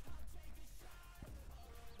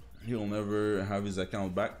 He'll never have his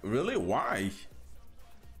account back. Really? Why?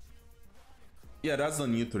 Yeah, that's the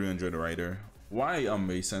new 300 Rider. Why,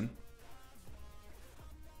 Mason?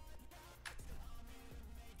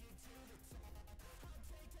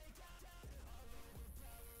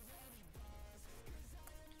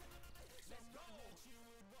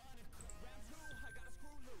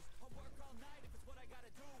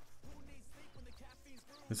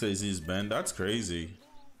 He says he's banned. That's crazy.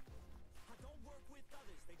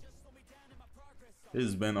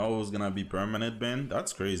 His ban always gonna be permanent ban?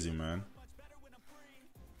 That's crazy, man.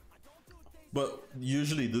 But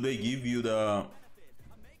usually do they give you the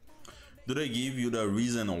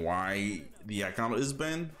reason why the account is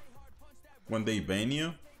banned when they ban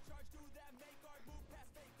you?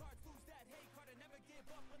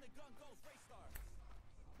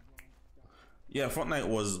 Yeah, Fortnite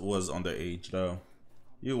was underage though.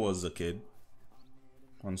 He was a kid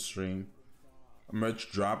on stream.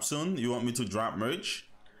 Merch drop soon? You want me to drop merch?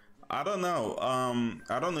 I don't know.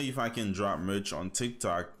 I don't know if I can drop merch on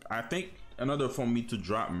TikTok. I think in order for me to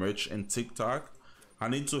drop merch in TikTok, I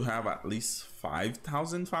need to have at least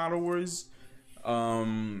 5,000 followers.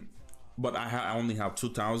 But I only have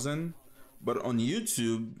 2,000. But on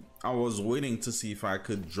YouTube, I was waiting to see if I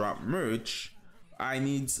could drop merch. I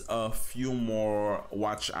need a few more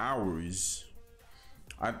watch hours.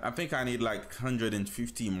 I think I need like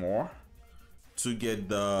 150 more to get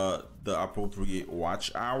the appropriate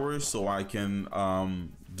watch hours so I can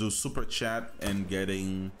do super chat and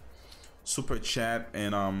getting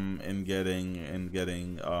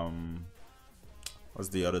getting what's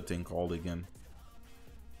the other thing called again,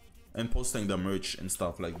 and posting the merch and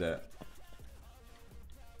stuff like that.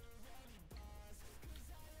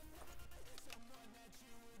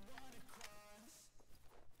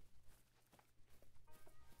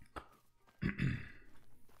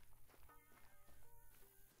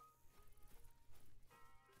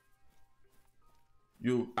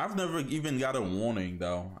 I've never even got a warning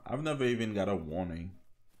though. I've never even got a warning.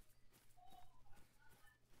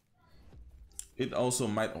 It also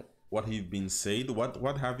might what he been said.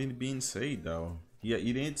 What have he been said though? Yeah,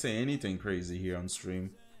 he didn't say anything crazy here on stream.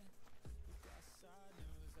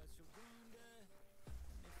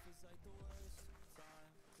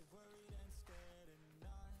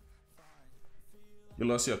 You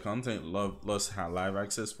lost your content, lost live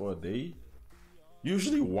access for a day.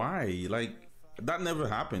 Usually, why? Like that never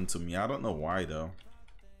happened to me. I don't know why though.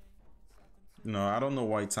 No, I don't know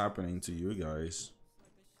why it's happening to you guys.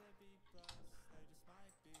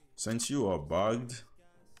 Since you are bugged,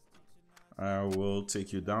 I will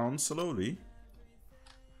take you down slowly.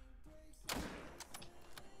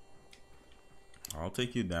 I'll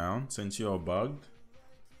take you down since you are bugged.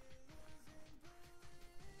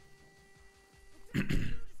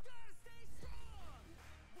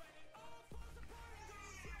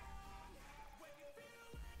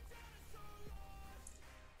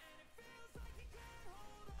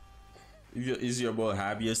 Is your boy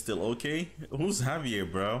Javier still okay? Who's Javier,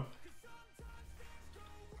 bro?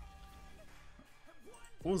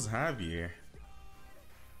 Who's Javier?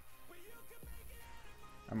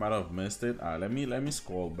 I might have missed it. Let me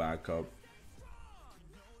scroll back up.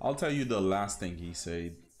 I'll tell you the last thing he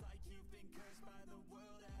said.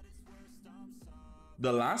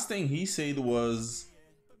 The last thing he said was,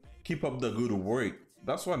 "Keep up the good work."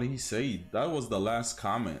 That's what he said. That was the last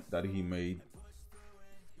comment that he made.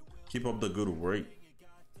 Keep up the good work.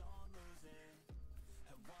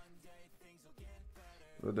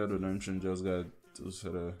 Red Dead Redemption just got to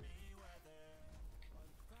sort of.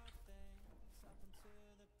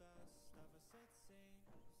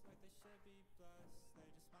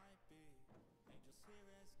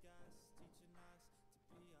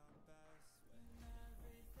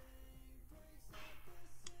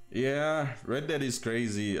 Yeah, Red Dead is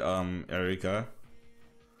crazy, Erica.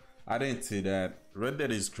 I didn't see that. Red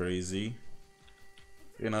Dead is crazy.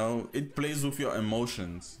 You know, it plays with your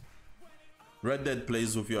emotions. Red Dead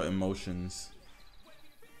plays with your emotions.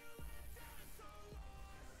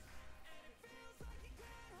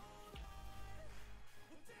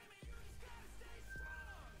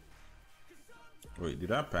 Wait,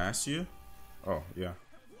 did I pass you? Oh, yeah.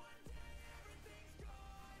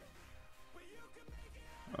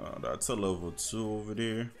 That's a level 2 over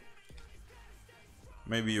there.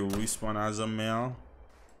 Maybe you respawn as a male.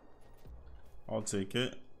 I'll take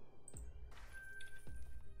it.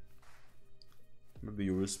 Maybe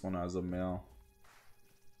you respawn as a male.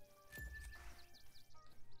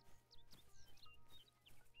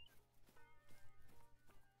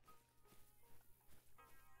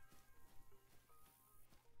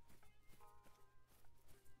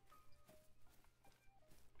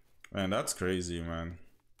 Man, that's crazy, man.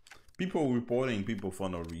 People reporting people for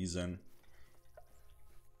no reason.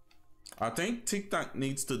 I think TikTok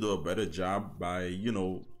needs to do a better job by, you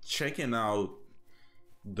know, checking out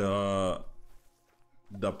the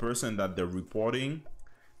person that they're reporting.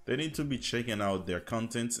 They need to be checking out their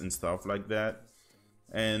contents and stuff like that.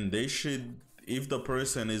 And they should, if the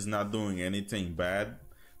person is not doing anything bad,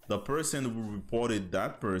 the person who reported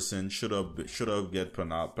that person should have get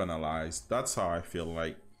penalized. That's how I feel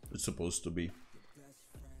like it's supposed to be.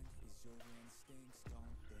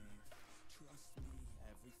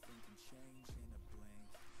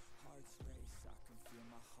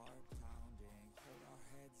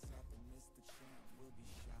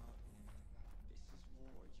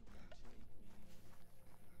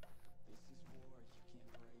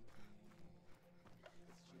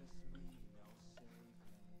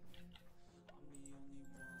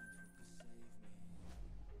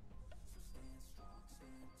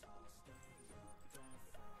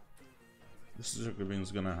 This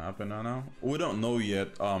is gonna happen now. We don't know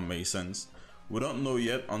yet, Masons. We don't know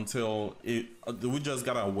yet until we just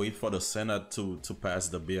gotta wait for the Senate to pass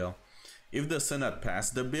the bill. If the Senate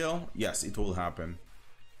passed the bill, yes, it will happen.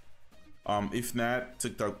 If not,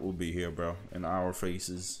 TikTok will be here, bro, in our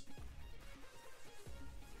faces.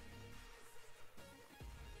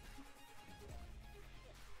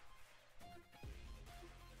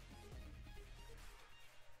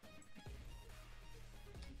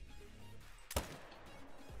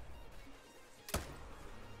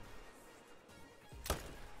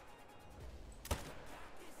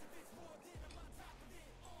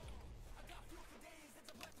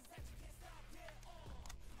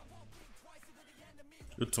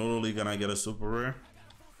 You're totally gonna get a super rare?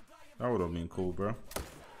 That would have been cool, bro.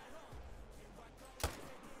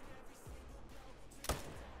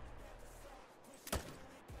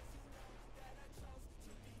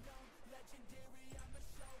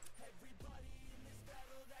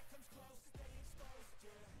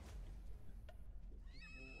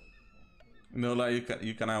 You know, like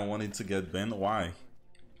you kind of wanted to get banned. Why?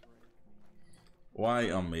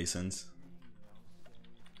 Why, Masons?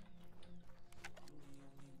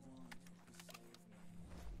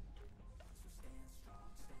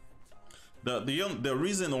 The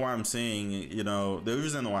reason why I'm saying, you know, the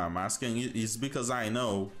reason why I'm asking is because I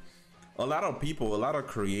know a lot of people, a lot of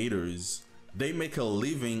creators, they make a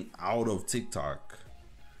living out of TikTok.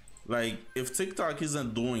 Like, if TikTok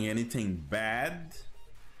isn't doing anything bad,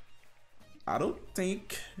 I don't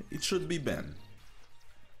think it should be banned.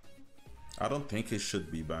 I don't think it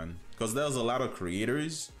should be banned because there's a lot of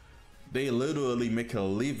creators, they literally make a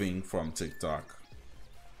living from TikTok.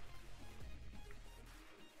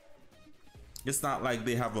 It's not like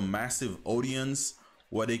they have a massive audience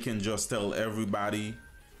where they can just tell everybody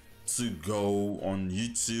to go on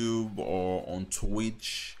YouTube or on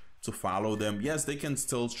Twitch to follow them. Yes, they can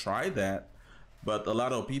still try that, but a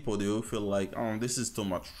lot of people, they will feel like, oh, this is too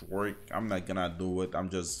much work, I'm not gonna do it.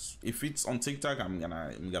 I'm just, if it's on TikTok, I'm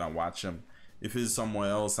gonna watch them. If it's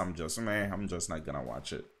somewhere else, I'm just not gonna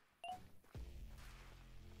watch it.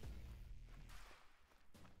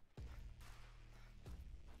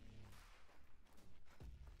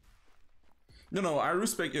 You know, I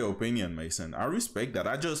respect your opinion, Mason. I respect that.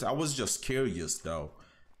 I was just curious though.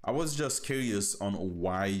 I was just curious on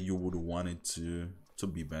why you would want it to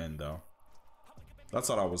be banned though. That's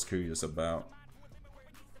what I was curious about.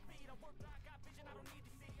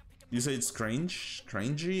 You say it's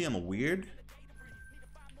strangey and weird?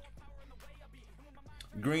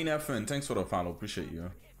 Green FN, thanks for the follow. Appreciate you.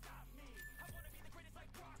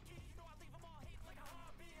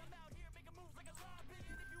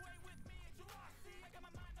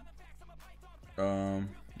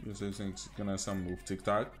 You say things gonna some move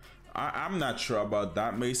TikTok. I'm not sure about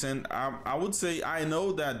that, Mason. I would say I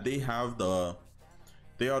know that they are the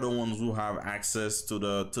ones who have access to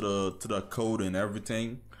the code and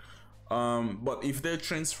everything. But if they're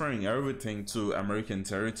transferring everything to American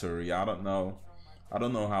territory, I don't know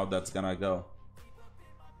how that's gonna go.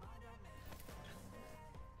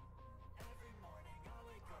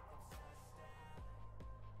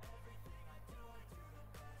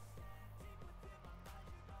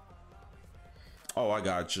 Oh, I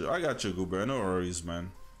got you, Goober. No worries,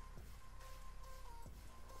 man.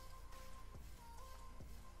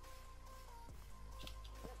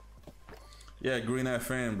 Yeah, Green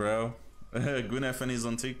FN, bro. Green FN is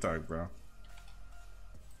on TikTok, bro.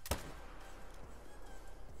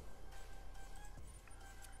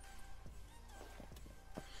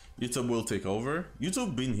 YouTube will take over.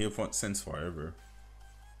 YouTube been here since forever.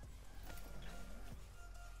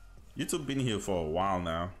 YouTube been here for a while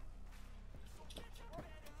now.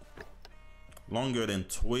 Longer than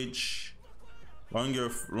Twitch, longer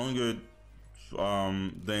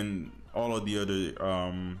than all of the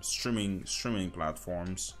other streaming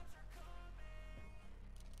platforms.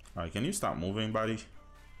 All right, can you stop moving, buddy?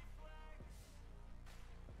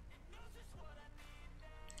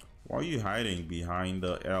 Why are you hiding behind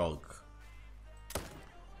the elk?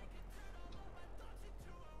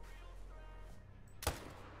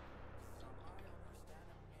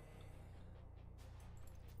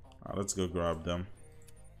 Let's go grab them.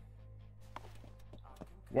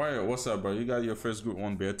 Wyatt, what's up, bro? You got your first group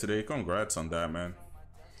 1 bear today. Congrats on that, man.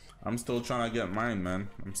 I'm still trying to get mine, man.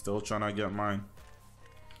 It's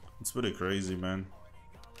pretty crazy, man.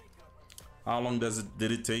 How long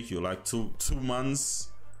did it take you? Like two months,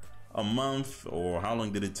 a month, or how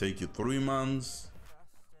long did it take you? 3 months?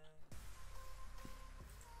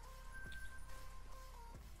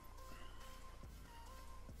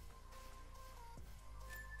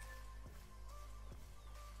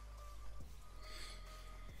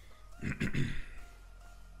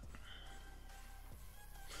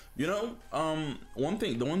 You know,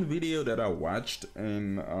 the one video that I watched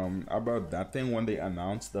and about that thing when they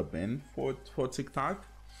announced the ban for TikTok,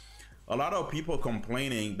 a lot of people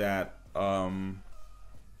complaining that a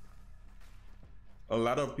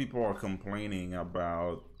lot of people are complaining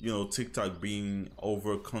about, you know, TikTok being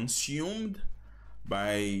over consumed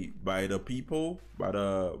by the people,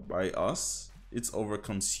 by us. It's over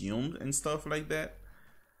consumed and stuff like that.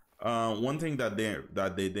 One thing that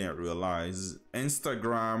they didn't realize,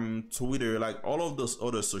 Instagram, Twitter, like all of those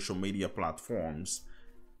other social media platforms,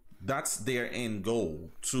 That's their end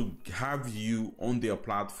goal, to have you on their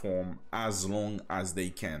platform as long as they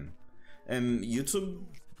can. And YouTube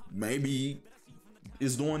maybe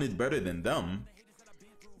is doing it better than them.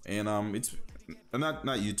 And it's not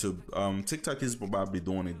YouTube. TikTok is probably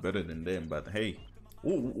doing it better than them. But hey,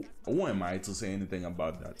 who am I to say anything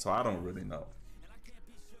about that? So I don't really know.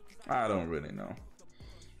 I don't really know.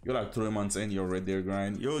 You're like 3 months in, you're already there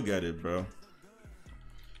grind. You'll get it, bro.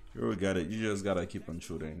 You'll get it. You just gotta keep on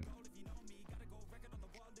shooting.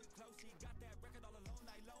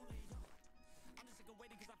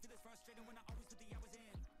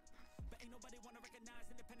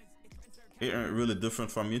 It ain't really different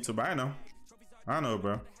from YouTube. I know,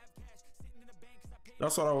 bro.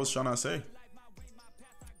 That's what I was trying to say.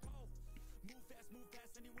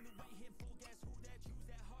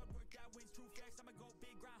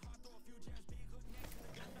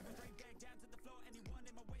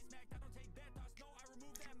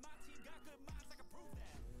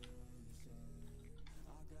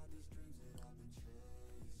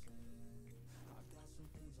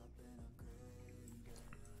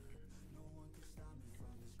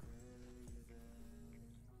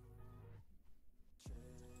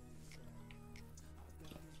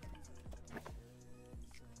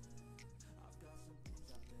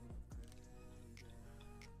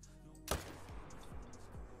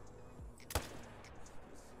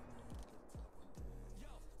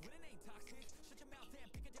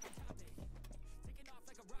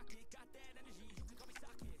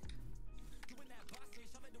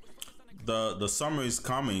 The summer is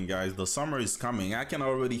coming, guys. The summer is coming. I can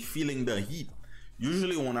already feeling the heat.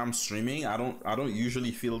 Usually when I'm streaming, I don't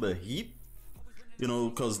usually feel the heat, you know,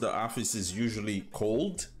 because the office is usually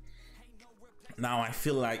cold. Now I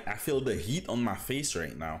feel the heat on my face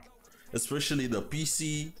right now, especially the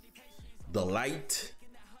PC, the light.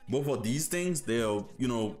 Both of these things, they're, you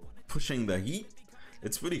know, pushing the heat.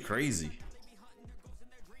 It's pretty crazy.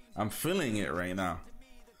 I'm feeling it right now.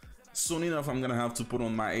 Soon enough, I'm gonna have to put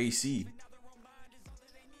on my AC.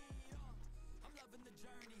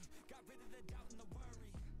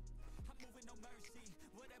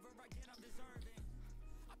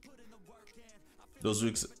 Those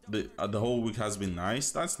weeks, the whole week has been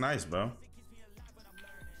nice. That's nice, bro.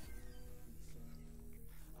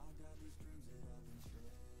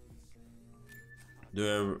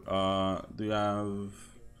 Do you have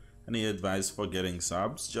any advice for getting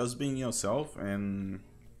subs? Just being yourself and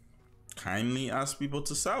kindly ask people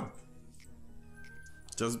to sub.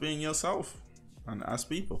 Just being yourself and ask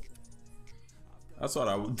people. That's what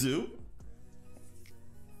I would do.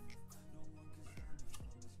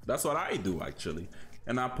 That's what I do, actually.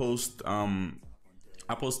 And I post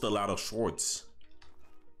a lot of shorts.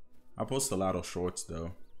 I post a lot of shorts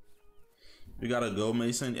though. You gotta go,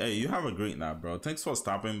 Mason. Hey, you have a great night, bro. Thanks for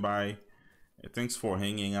stopping by. Thanks for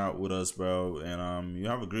hanging out with us, bro. And you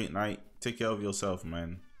have a great night. Take care of yourself,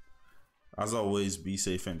 man. As always, be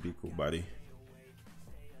safe and be cool, buddy.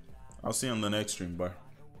 I'll see you on the next stream, bye.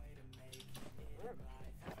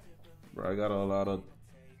 Bro, I got a lot of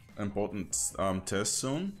important tests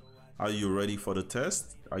soon. Are you ready for the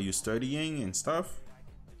test? Are you studying and stuff?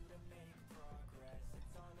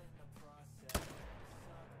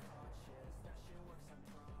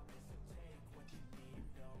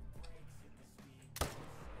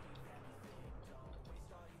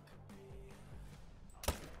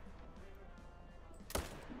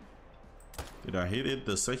 Did I hit it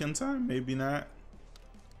the second time? Maybe not.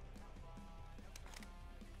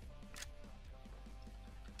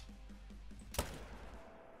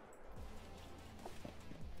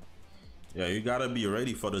 Yeah, you gotta be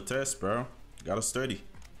ready for the test, bro. You gotta study.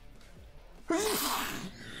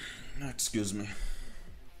 Excuse me.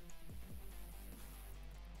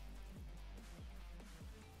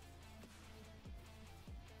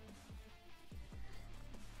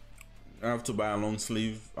 I have to buy a long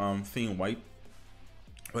sleeve thin white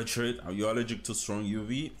shirt. Are you allergic to strong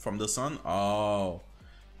UV from the sun? Oh,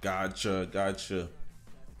 gotcha.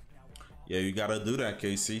 Yeah, you gotta do that,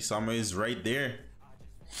 Casey. Summer is right there.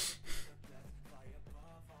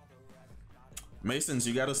 Masons,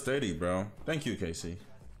 you gotta study, bro. Thank you, Casey.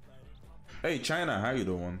 Hey, China, how you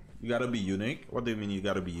doing? You gotta be unique. What do you mean you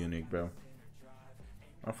gotta be unique, bro?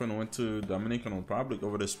 My friend went to Dominican Republic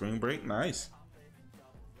over the spring break. Nice.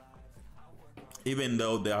 Even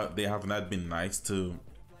though they have not been nice to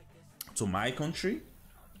my country,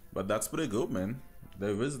 but that's pretty good, man.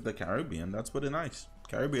 They visit the Caribbean. That's pretty nice.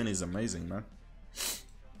 Caribbean is amazing, man.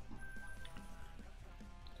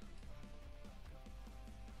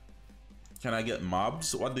 Can I get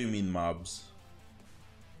mobs? What do you mean mobs?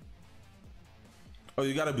 Oh,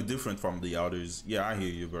 you gotta be different from the others. Yeah, I hear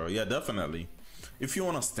you, bro. Yeah, definitely. If you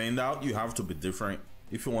want to stand out, you have to be different.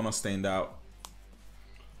 If you want to stand out.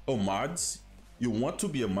 Oh, mods? You want to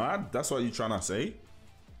be a mod? That's what you're trying to say?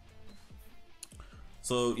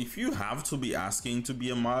 So if you have to be asking to be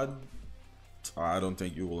a mod, I don't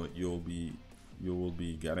think you will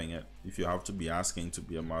be getting it. If you have to be asking to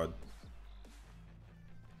be a mod,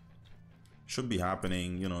 should be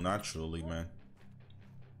happening, you know, naturally, man.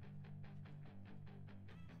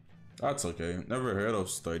 That's okay. Never heard of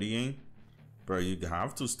studying, bro. You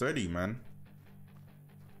have to study, man.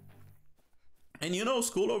 And you know,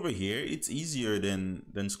 school over here, it's easier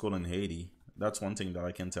than school in Haiti. That's one thing that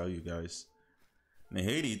I can tell you guys. In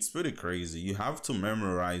Haiti, it's pretty crazy. You have to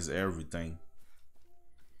memorize everything.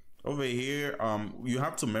 Over here, you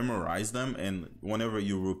have to memorize them, and whenever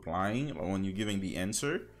you're replying or when you're giving the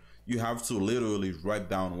answer, you have to literally write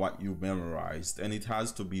down what you memorized, and it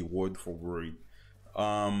has to be word for word.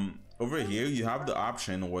 Over here, you have the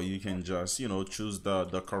option where you can just, you know, choose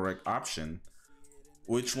the correct option.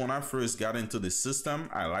 Which when I first got into the system,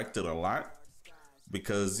 I liked it a lot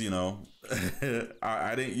because, you know,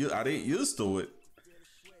 I didn't used to it.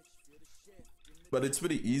 But it's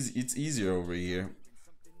pretty easy. It's easier over here.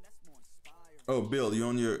 Oh, Bill, you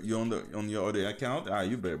on your other account? Ah,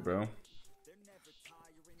 you bet, bro.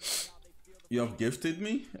 You have gifted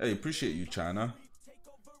me. Hey, appreciate you, China.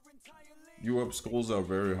 Europe schools are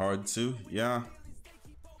very hard too. Yeah,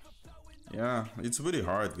 it's really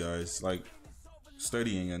hard, guys. Like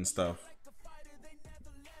studying and stuff.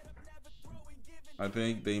 I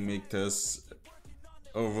think they make tests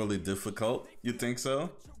overly difficult. You think so?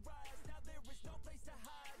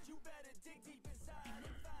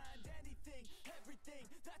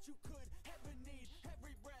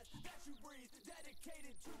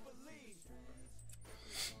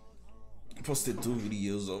 Posted 2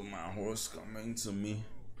 videos of my horse coming to me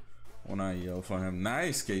when I yell for him.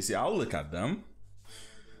 Nice, Casey. I'll look at them.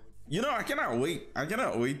 You know, I cannot wait. I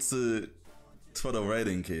cannot wait for the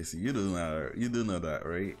wedding, Casey. You do know that,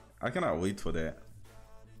 right? I cannot wait for that.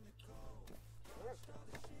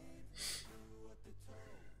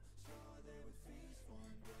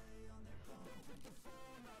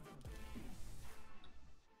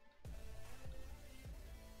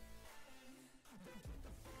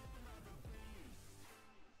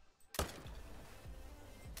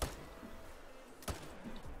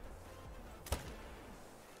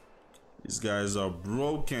 These guys are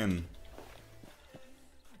broken.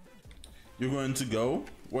 You're going to go?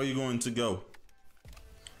 Where are you going to go?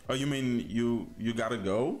 Oh, you mean you gotta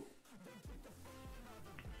go?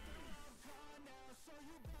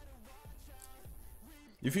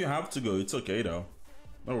 If you have to go, it's okay though.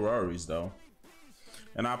 No worries though.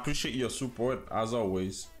 And I appreciate your support as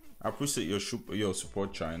always. I appreciate your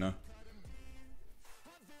support, China.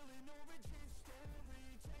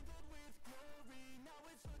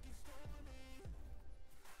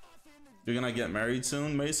 You're gonna get married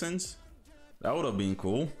soon, Masons? That would have been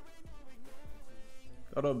cool.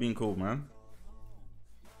 That would have been cool, man.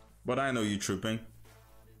 But I know you tripping.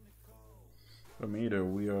 For me, either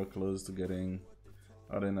we are close to getting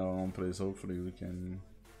out in our own place. Hopefully, we can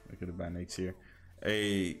make it by next year.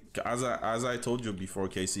 Hey, as I told you before,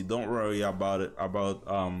 Casey, don't worry about it.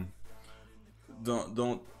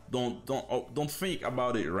 Don't think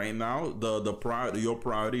about it right now. Your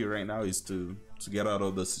priority right now is to get out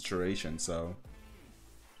of the situation. So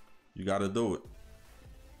you gotta do it.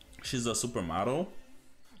 She's a supermodel.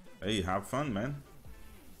 Hey, have fun, man.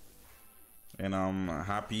 And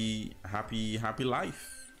happy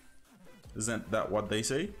life. Isn't that what they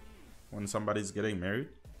say when somebody's getting married?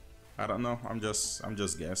 I don't know. I'm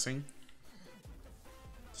just guessing.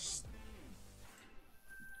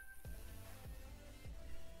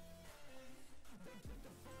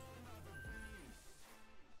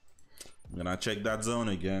 I'm gonna check that zone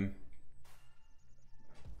again.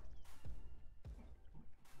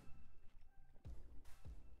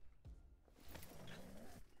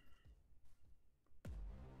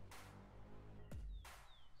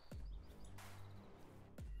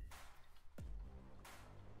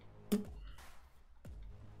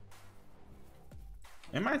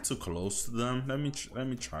 Am I too close to them? Let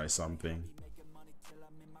me try something.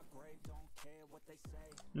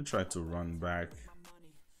 Let me try to run back.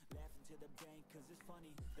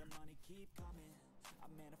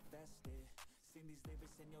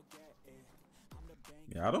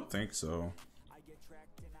 Yeah, I don't think so.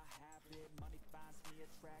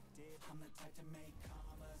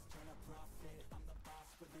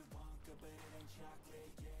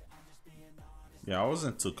 Yeah, I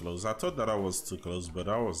wasn't too close. I thought that I was too close, but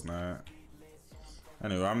I was not.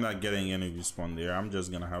 Anyway, I'm not getting any respawn there. I'm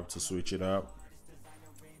just gonna have to switch it up.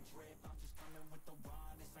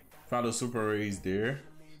 Found a super raise there.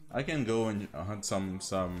 I can go and hunt some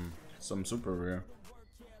super rare.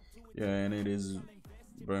 Yeah, and it is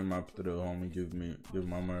burn my potato home and give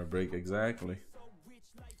mama a break. Exactly.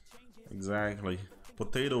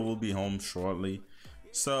 Potato will be home shortly.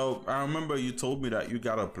 So I remember you told me that you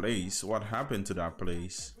got a place. What happened to that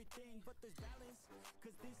place?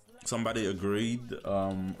 Somebody agreed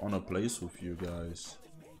on a place with you guys.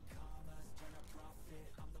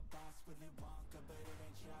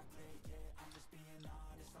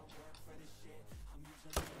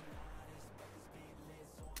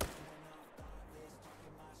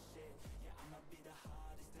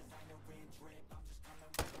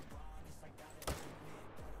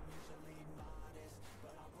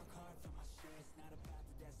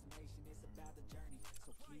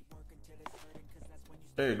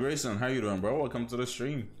 Hey Grayson, how you doing, bro? Welcome to the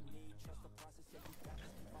stream.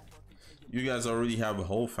 You guys already have a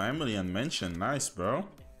whole family and mansion. Nice, bro.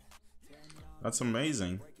 That's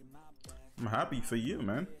amazing. I'm happy for you,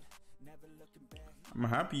 man. I'm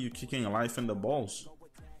happy you're kicking life in the balls.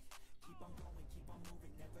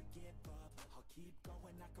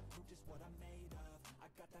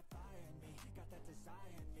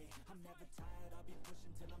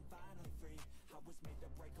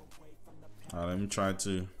 Let me try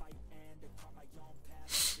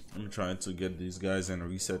to get these guys and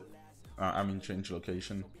reset. Change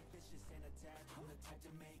location.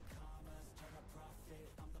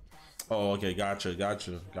 Oh, okay, gotcha,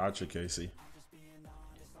 Casey.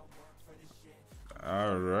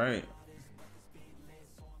 All right.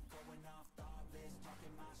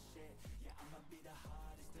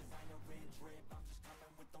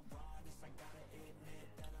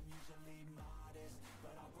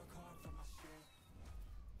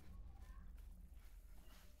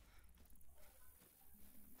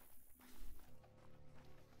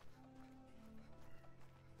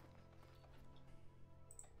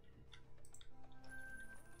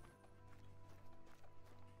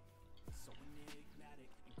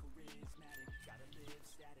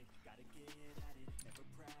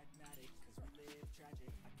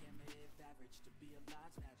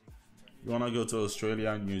 You wanna go to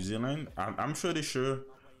Australia and New Zealand? I'm pretty sure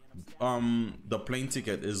the plane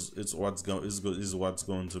ticket is what's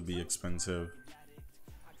going to be expensive.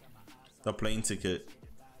 The plane ticket.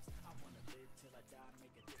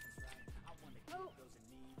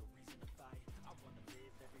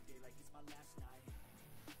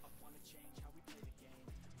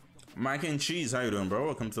 Mac and cheese, how you doing, bro?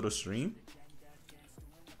 Welcome to the stream.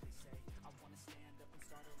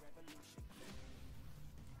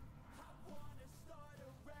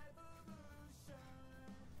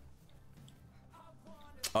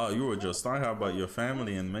 Oh, you were just talking about your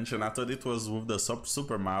family and mentioned. I thought it was with the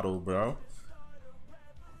supermodel, bro.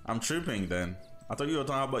 I'm tripping then. I thought you were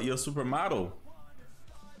talking about your supermodel.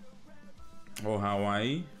 Oh,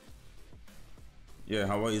 Hawaii. Yeah,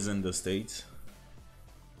 Hawaii's in the States.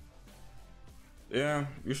 Yeah,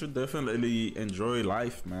 you should definitely enjoy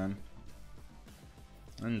life, man.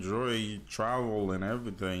 Enjoy travel and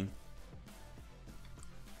everything.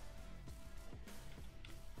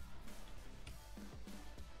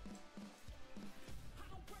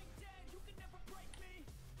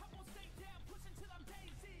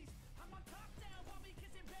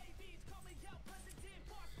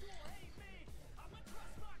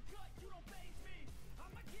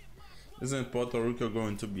 Isn't Puerto Rico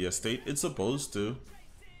going to be a state? It's supposed to,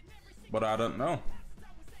 but I don't know.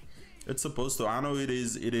 It's supposed to. I know it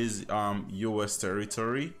is US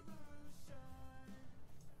territory.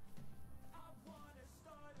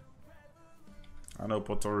 I know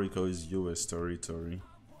Puerto Rico is US territory.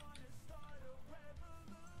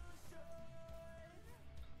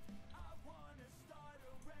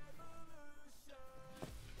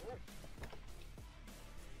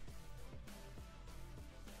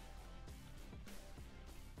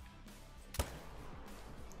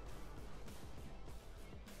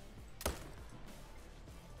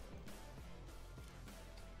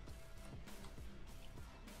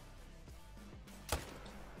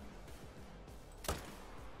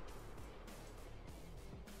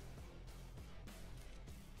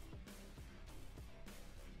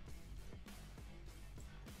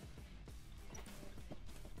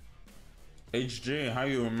 HJ, how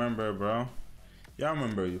you remember, bro? Yeah, I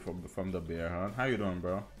remember you from the bear hunt. How you doing,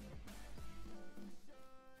 bro?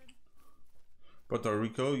 Puerto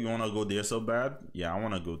Rico, you wanna go there so bad? Yeah, I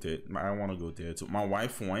wanna go there. I wanna go there too. My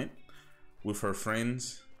wife went with her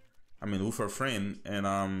friends. With her friend,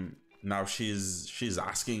 and now she's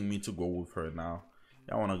asking me to go with her now.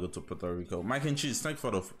 I want to go to Puerto Rico. Mike and Cheese, thanks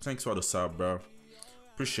for the sub, bro.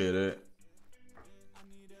 Appreciate it.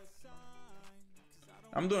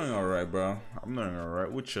 I'm doing alright, bro. I'm doing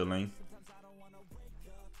alright. We're chilling.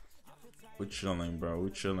 We're chilling, bro. We're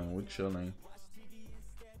chilling. We're chilling.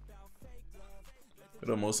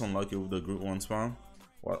 You're the most unlucky with the group 1 spawn.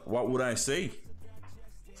 What would I say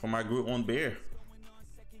for my group 1 bear?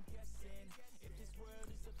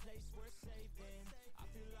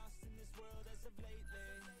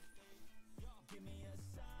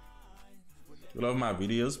 You love my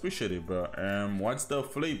videos? Appreciate it, bro. What's the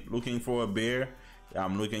flip? Looking for a bear? Yeah,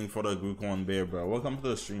 I'm looking for the group 1 bear, bro. Welcome to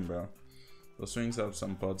the stream, bro. The swings have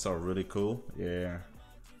some parts are really cool. Yeah.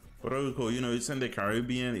 Puerto Rico, you know, it's in the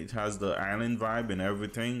Caribbean. It has the island vibe and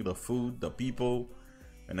everything. The food, the people,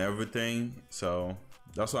 and everything. So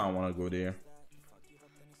that's why I want to go there.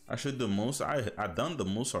 I should do moose. I done the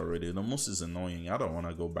moose already. The moose is annoying. I don't want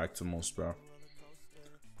to go back to moose, bro.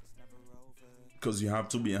 Because you have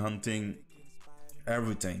to be hunting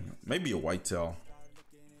everything. Maybe a whitetail,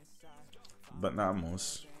 but not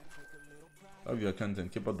moose. Love your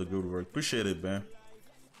content. Keep up the good work. Appreciate it, man.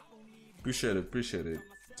 Appreciate it. Appreciate it.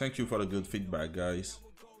 Thank you for the good feedback, guys.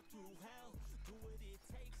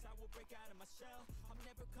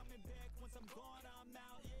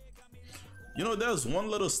 You know, there's one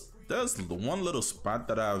little spot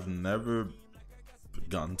that I've never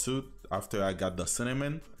gone to after I got the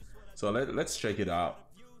cinnamon. So let's check it out.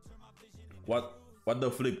 What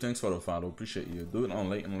the flip? Thanks for the follow. Appreciate you. Do it on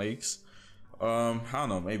Leighton Lakes. I don't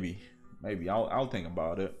know. Maybe I'll think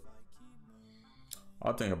about it.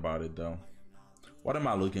 I'll think about it though. What am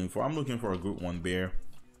I looking for? I'm looking for a group 1 bear.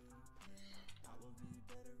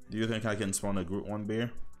 Do you think I can spawn a group 1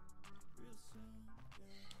 bear?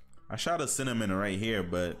 I shot a cinnamon right here,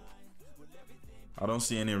 but I don't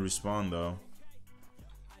see any respawn though.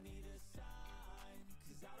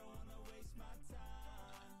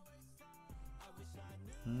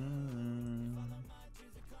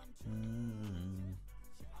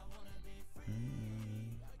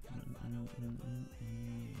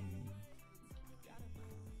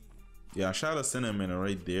 Yeah, I shot a cinnamon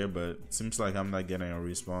right there, but it seems like I'm not getting a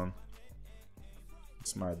respawn.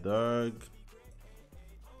 It's my dog.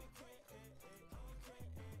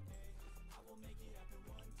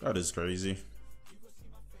 That is crazy.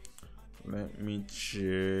 Let me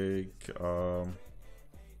check.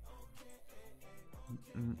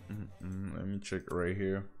 Let me check right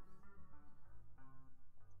here.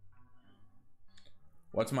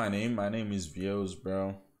 What's my name? My name is Vios,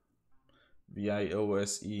 bro.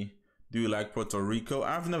 Viose. Do you like Puerto Rico?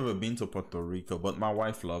 I've never been to Puerto Rico, but my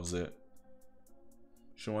wife loves it.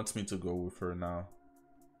 She wants me to go with her now.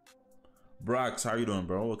 Brax, how you doing,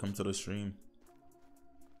 bro? Welcome to the stream.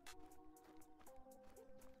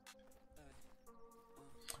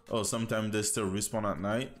 Oh, sometimes they still respawn at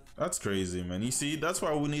night. That's crazy, man. You see, that's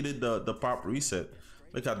why we needed the pop reset.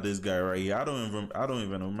 Look at this guy right here. I don't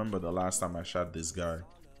even remember the last time I shot this guy,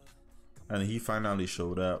 and he finally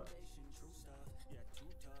showed up.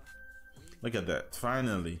 Look at that.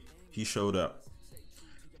 Finally, he showed up.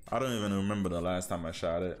 I don't even remember the last time I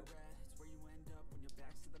shot it.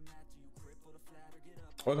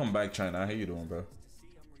 Welcome back, China. How you doing, bro?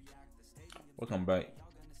 Welcome back.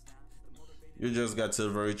 You just got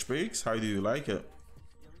Silver H Peaks. How do you like it?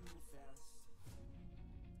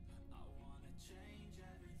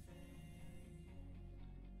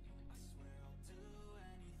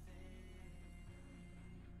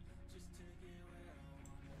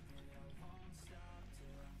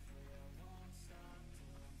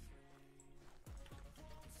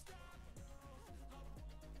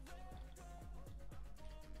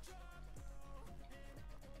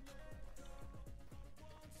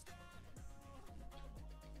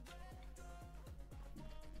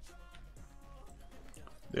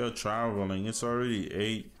 They're traveling. It's already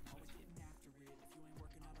 8.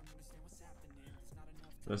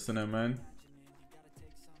 Listen, man.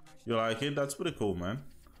 You like it? That's pretty cool, man.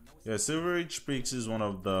 Yeah, Silver H Peaks is one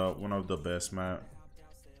of the best, man.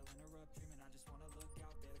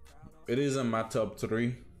 It is in my top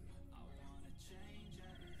 3.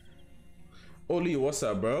 Oli, what's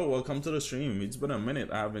up, bro? Welcome to the stream. It's been a minute.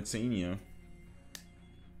 I haven't seen you.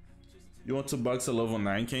 You want to box a level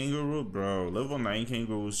 9 kangaroo? Bro, level 9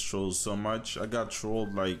 kangaroos trolls so much. I got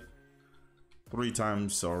trolled like 3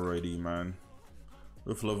 times already, man.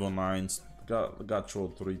 With level 9s. Got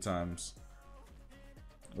trolled 3 times.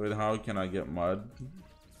 Wait, how can I get mud?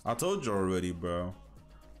 I told you already, bro.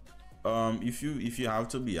 If you have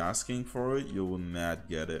to be asking for it, you will not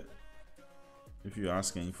get it. If you're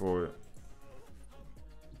asking for it.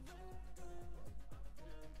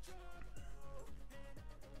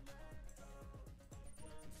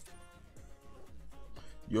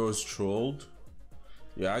 Yours trolled?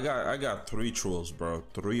 Yeah, I got 3 trolls, bro.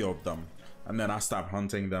 3 of them. And then I stopped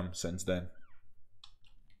hunting them since then.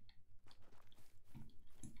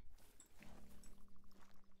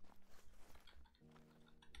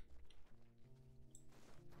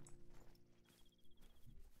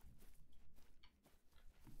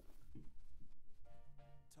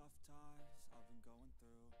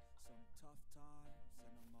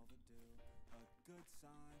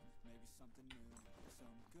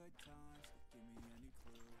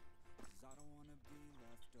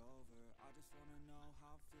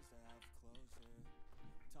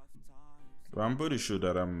 But I'm pretty sure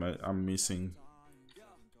that I'm missing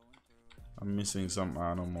some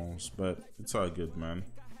animals, but it's all good, man.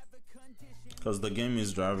 Cause the game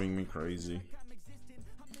is driving me crazy.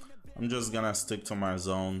 I'm just gonna stick to my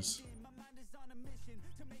zones.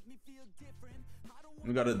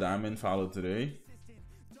 We got a diamond follow today.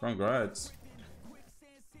 Congrats.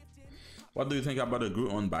 What do you think about the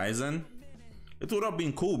group on Bison? It would have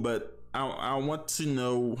been cool, but I want to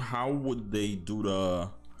know how would they do the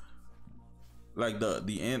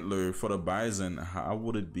the antler for the Bison. How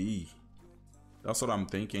would it be? That's what I'm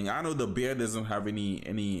thinking. I know the bear doesn't have any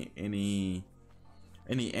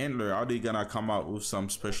antler. Are they gonna come out with some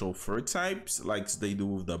special fur types like they do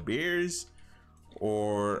with the bears,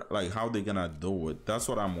 or like how they gonna do it? That's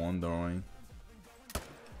what I'm wondering.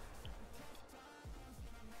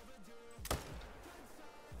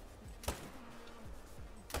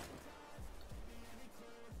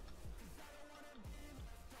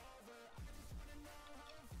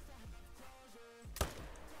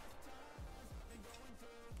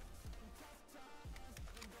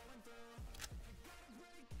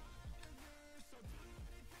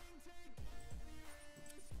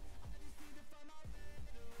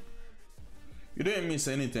 You didn't miss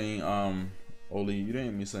anything, Oli. You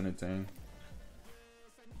didn't miss anything.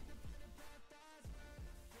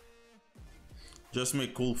 Just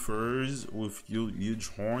make cool furs with huge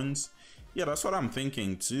horns. Yeah, that's what I'm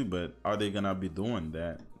thinking too, but are they gonna be doing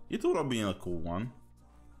that? It would have been a cool one.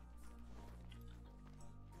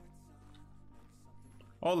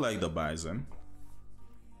 Or like the Bison.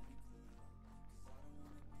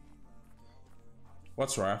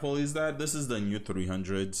 What's rifle is that? This is the new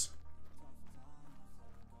 300s.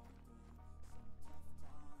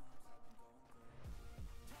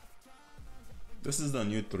 This is the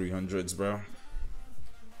new 300s, bro.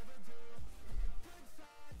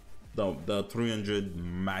 The 300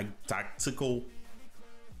 mag tactical.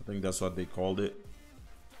 I think that's what they called it.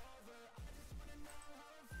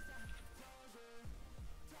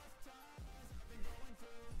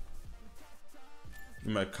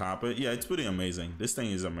 You might cop it. Yeah, it's pretty amazing. This thing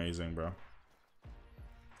is amazing, bro.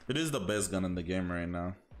 It is the best gun in the game right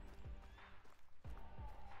now.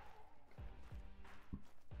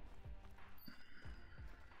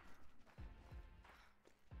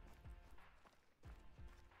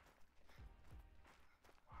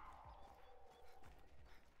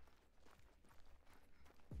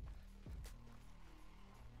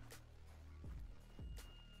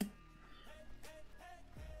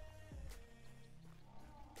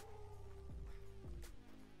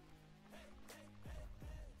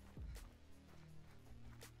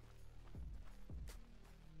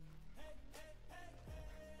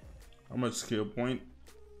 How much skill point?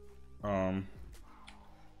 How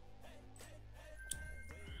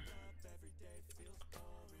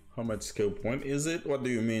much skill point is it? What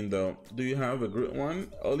do you mean though? Do you have a grit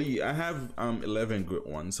one? Oli, I have 11 grit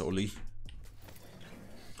ones, Oli.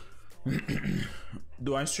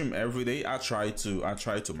 Do I stream every day? I try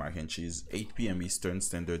to mac and cheese. 8 p.m. Eastern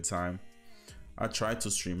Standard Time. I try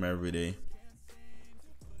to stream every day.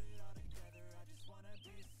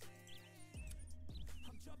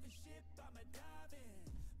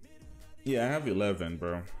 Yeah, I have 11,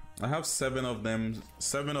 bro. I have 7 of them.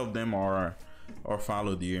 7 of them are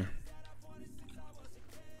followed here.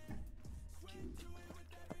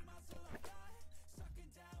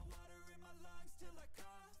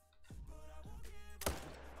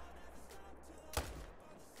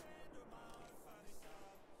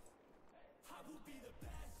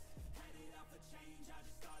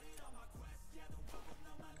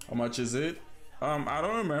 How much is it? I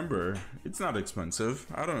don't remember. It's not expensive.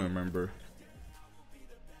 I don't remember.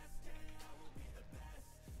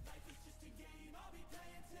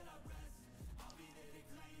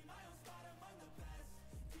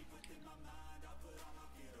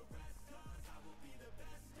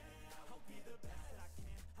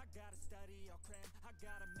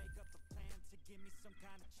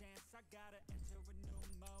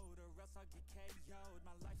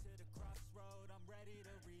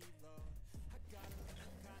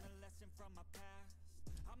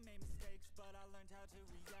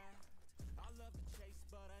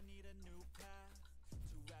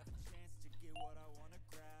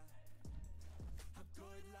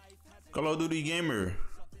 Call of Duty Gamer,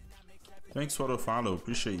 thanks for the follow.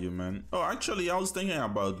 Appreciate you, man. Oh, actually, I was thinking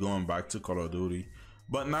about going back to Call of Duty,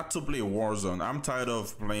 but not to play Warzone. I'm tired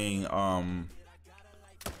of playing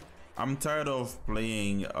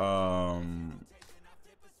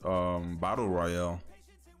Battle Royale.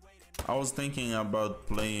 I was thinking about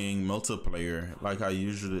playing multiplayer like I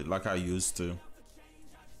used to.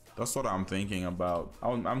 That's what I'm thinking about.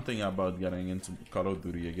 I'm thinking about getting into Call of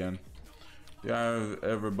Duty again. Do you have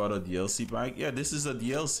ever bought a DLC pack? Yeah, this is a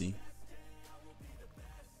DLC.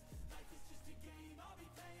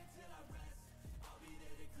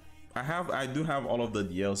 I do have all of the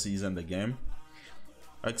DLCs in the game,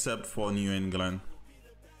 except for New England,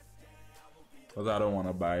 because I don't want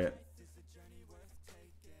to buy it.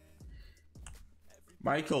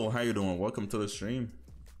 Michael, how you doing? Welcome to the stream.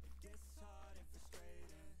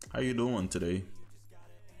 How you doing today?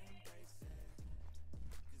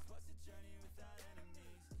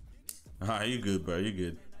 Ah, you good, bro? You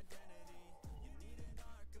good?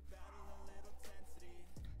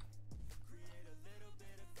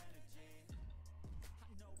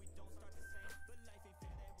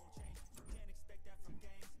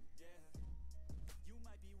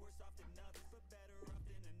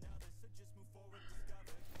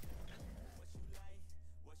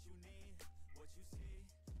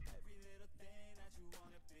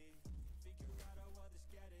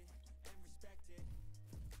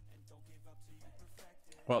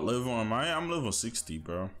 What level am I? I'm level 60,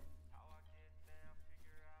 bro.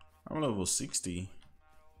 I'm level 60.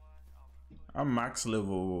 I'm max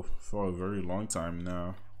level for a very long time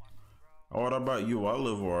now. What about you? What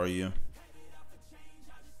level are you?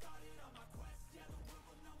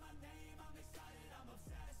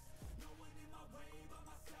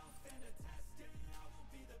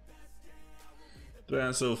 To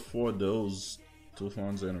answer for those two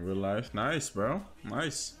phones in real life. Nice, bro.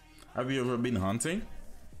 Nice. Have you ever been hunting?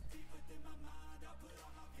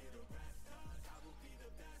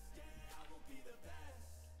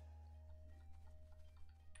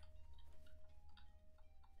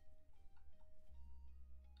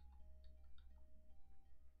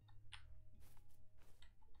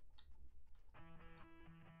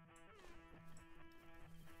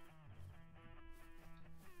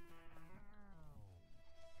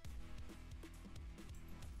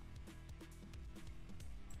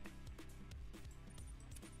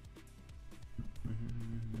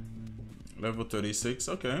 Level 36,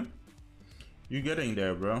 okay. You're getting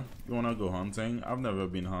there, bro. You wanna go hunting? I've never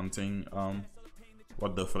been hunting.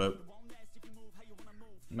 What the flip?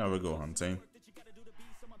 Never go hunting.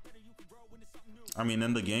 I mean,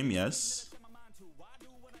 in the game, yes.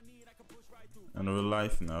 In real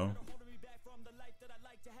life, no.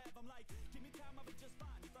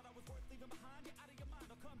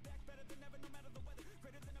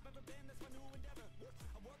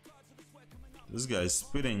 This guy's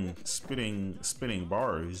spitting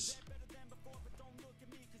bars.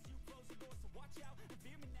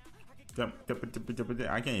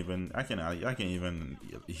 I can't even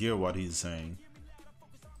hear what he's saying.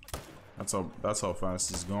 That's how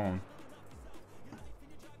fast he's going.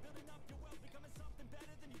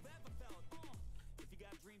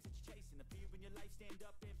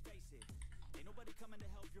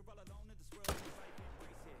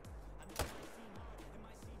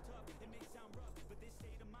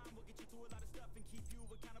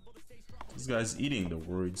 This guy's eating the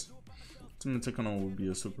words. Timotykano would be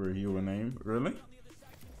a superhero name. Really?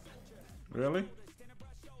 Really?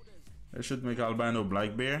 They should make albino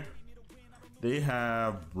black bear. They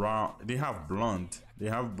have brown. They have blonde. They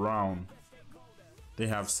have brown. They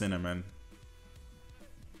have cinnamon.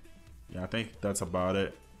 Yeah, I think that's about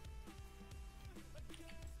it.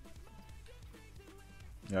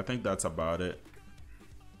 Yeah, I think that's about it.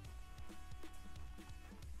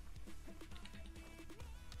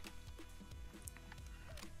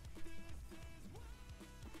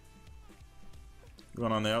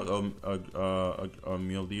 Going on out a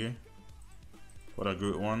meal deer for the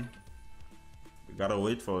good one. We gotta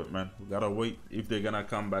wait for it, man. We gotta wait if they're gonna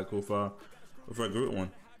come back with a good one.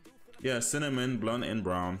 Yeah, cinnamon, blonde, and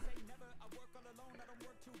brown.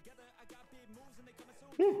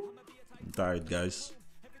 Whew. I'm tired, guys.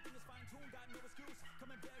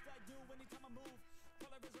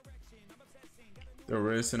 The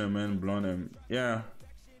red, cinnamon, blonde, and yeah.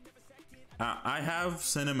 I have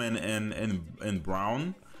cinnamon and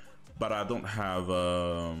brown, but I don't have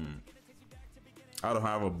a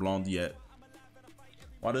blonde yet.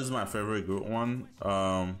 What is my favorite good one?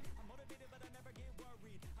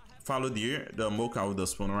 Follow the mocha with the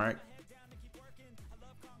spoon rack.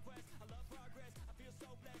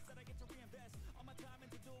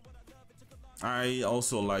 I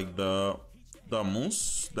also like the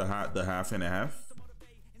mousse, the half and a half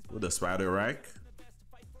with the spider rack.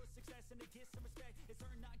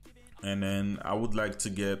 And then I would like to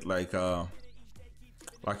get like a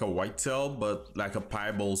whitetail, but like a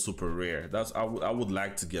piebald super rare. That's I would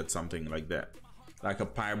like to get something like that, like a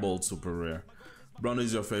piebald super rare. Brown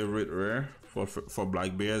is your favorite rare for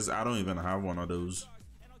black bears? I don't even have one of those.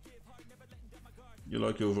 You're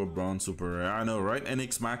lucky over brown super rare. I know, right? And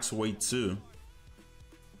it's max weight too.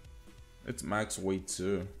 It's max weight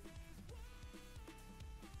too.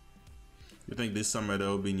 You think this summer there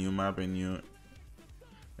will be new map and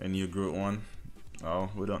new group one? Oh,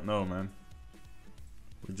 we don't know, man.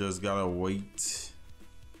 We just gotta wait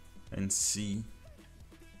and see.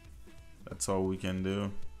 That's all we can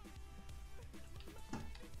do.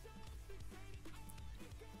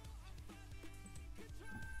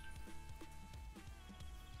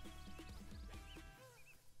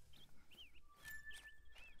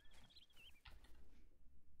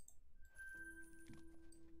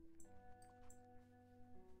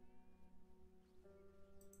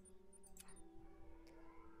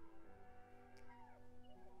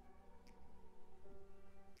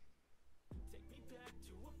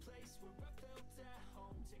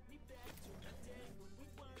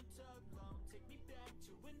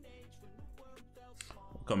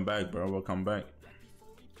 Welcome back, bro. Welcome back.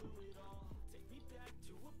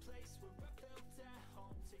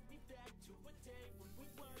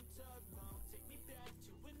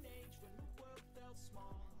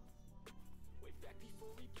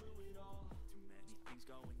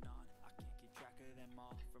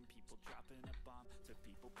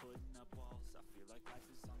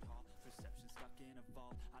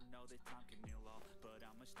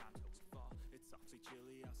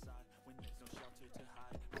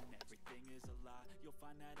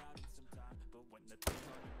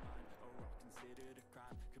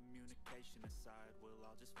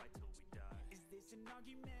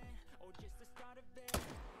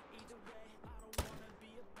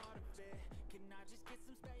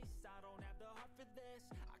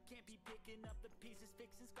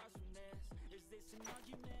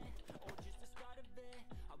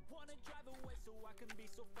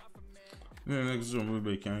 Yeah, next Zoom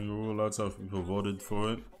we Kangaroo. Lots of people voted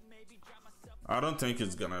for it. I don't think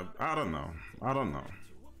it's gonna. I don't know. I don't know.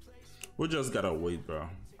 We just gotta wait, bro.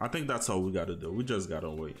 I think that's all we gotta do. We just gotta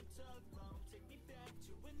wait.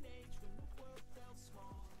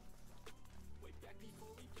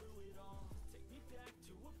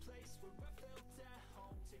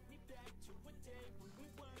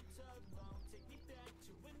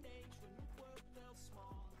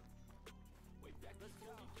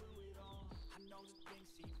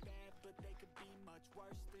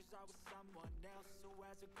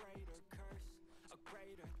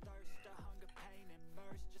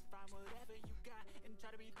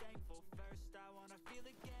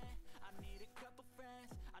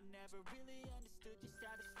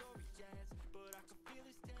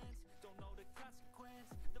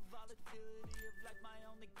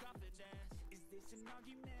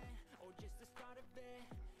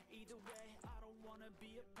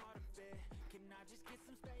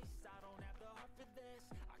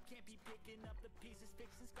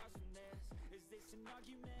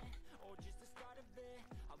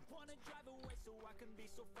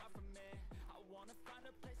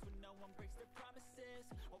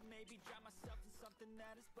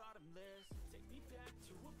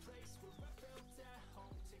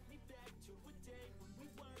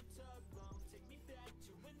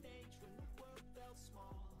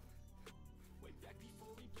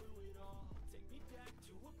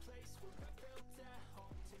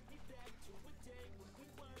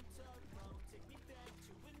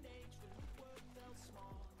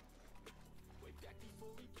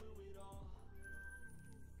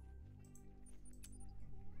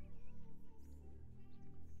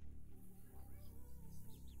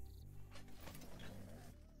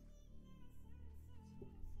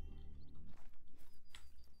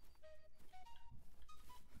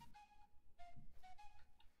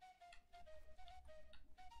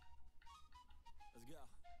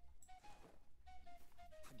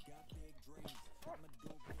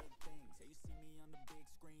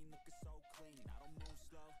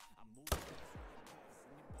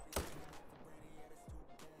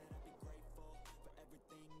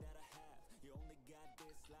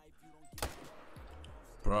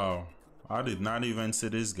 Bro, I did not even see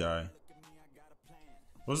this guy.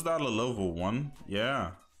 Was that a level 1?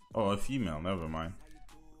 Yeah. Oh, a female, never mind.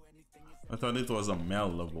 I thought it was a male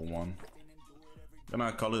level 1. Can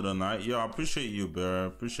I call it a night? Yo, I appreciate you, Bear.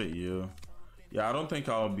 Appreciate you. Yeah, I don't think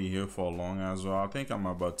I'll be here for long as well. I think I'm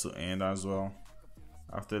about to end as well.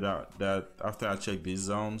 After after I check these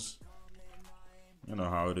zones. You know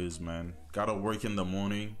how it is, man. Gotta work in the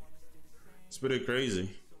morning. It's pretty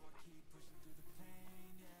crazy.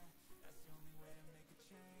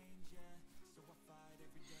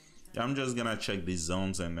 Yeah, I'm just gonna check these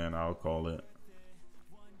zones and then I'll call it.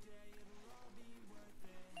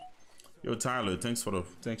 Yo, Tyler, thanks for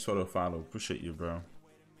the follow. Appreciate you, bro.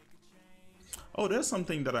 Oh, there's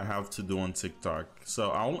something that I have to do on TikTok.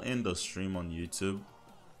 So I'll end the stream on YouTube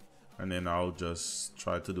and then I'll just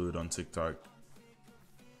try to do it on TikTok.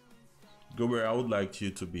 Goober, I would like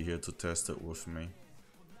you to be here to test it with me.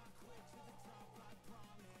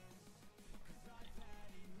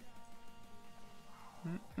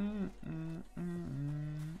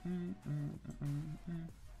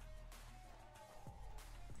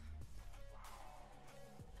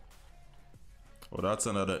 Oh, that's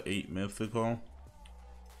another 8 mythical.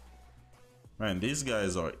 Man, these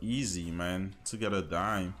guys are easy, man, to get a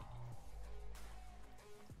dime.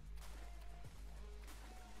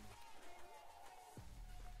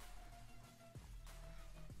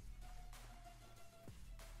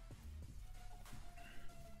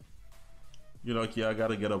 You're lucky I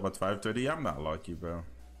gotta get up at 5:30. I'm not lucky, bro.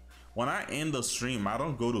 When I end the stream, I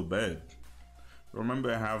don't go to bed.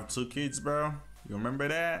 Remember, I have 2 kids, bro. You remember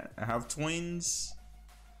that? I have twins.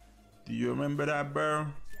 Do you remember that, bro?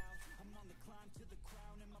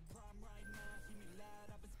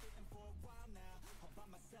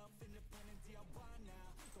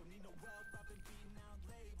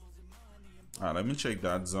 Alright, let me check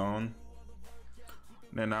that zone.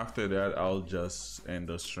 Then after that, I'll just end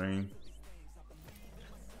the stream.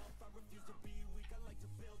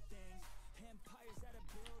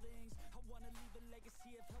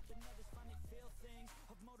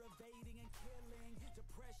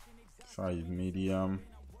 Five medium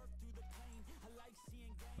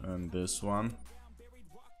and this one.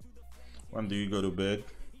 When do you go to bed?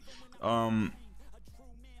 On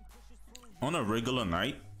a regular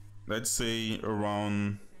night, let's say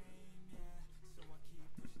around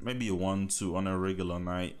maybe 1, 2 on a regular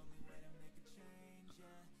night.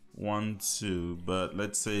 1, 2, but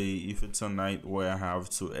let's say if it's a night where I have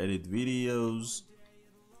to edit videos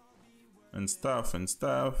and stuff,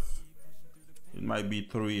 it might be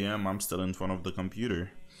 3 AM. I'm still in front of the computer.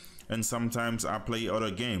 And sometimes I play other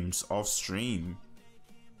games off stream.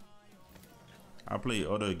 I play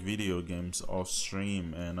other video games off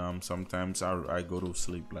stream, and sometimes I go to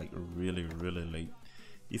sleep like really late.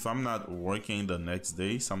 If I'm not working the next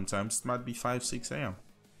day, sometimes it might be 5, 6 AM.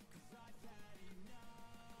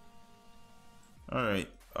 Alright,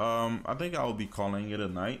 I think I'll be calling it a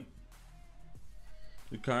night.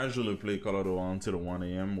 We casually play Call of Duty until 1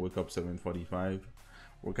 AM, wake up 7:45,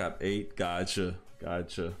 work at 8, gotcha.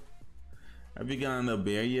 Have you gotten a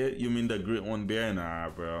bear yet? You mean the Great One Bear? Nah,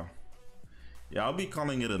 bro. Yeah, I'll be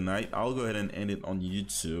calling it a night. I'll go ahead and end it on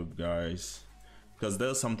YouTube, guys, because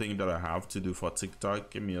there's something that I have to do for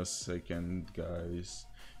TikTok. Give me a second, guys.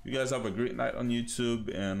 You guys have a great night on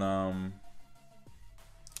YouTube, and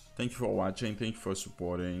thank you for watching, thank you for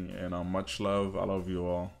supporting, and much love. I love you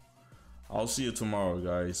all. I'll see you tomorrow,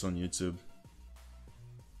 guys, on YouTube.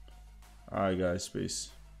 Alright, guys, peace.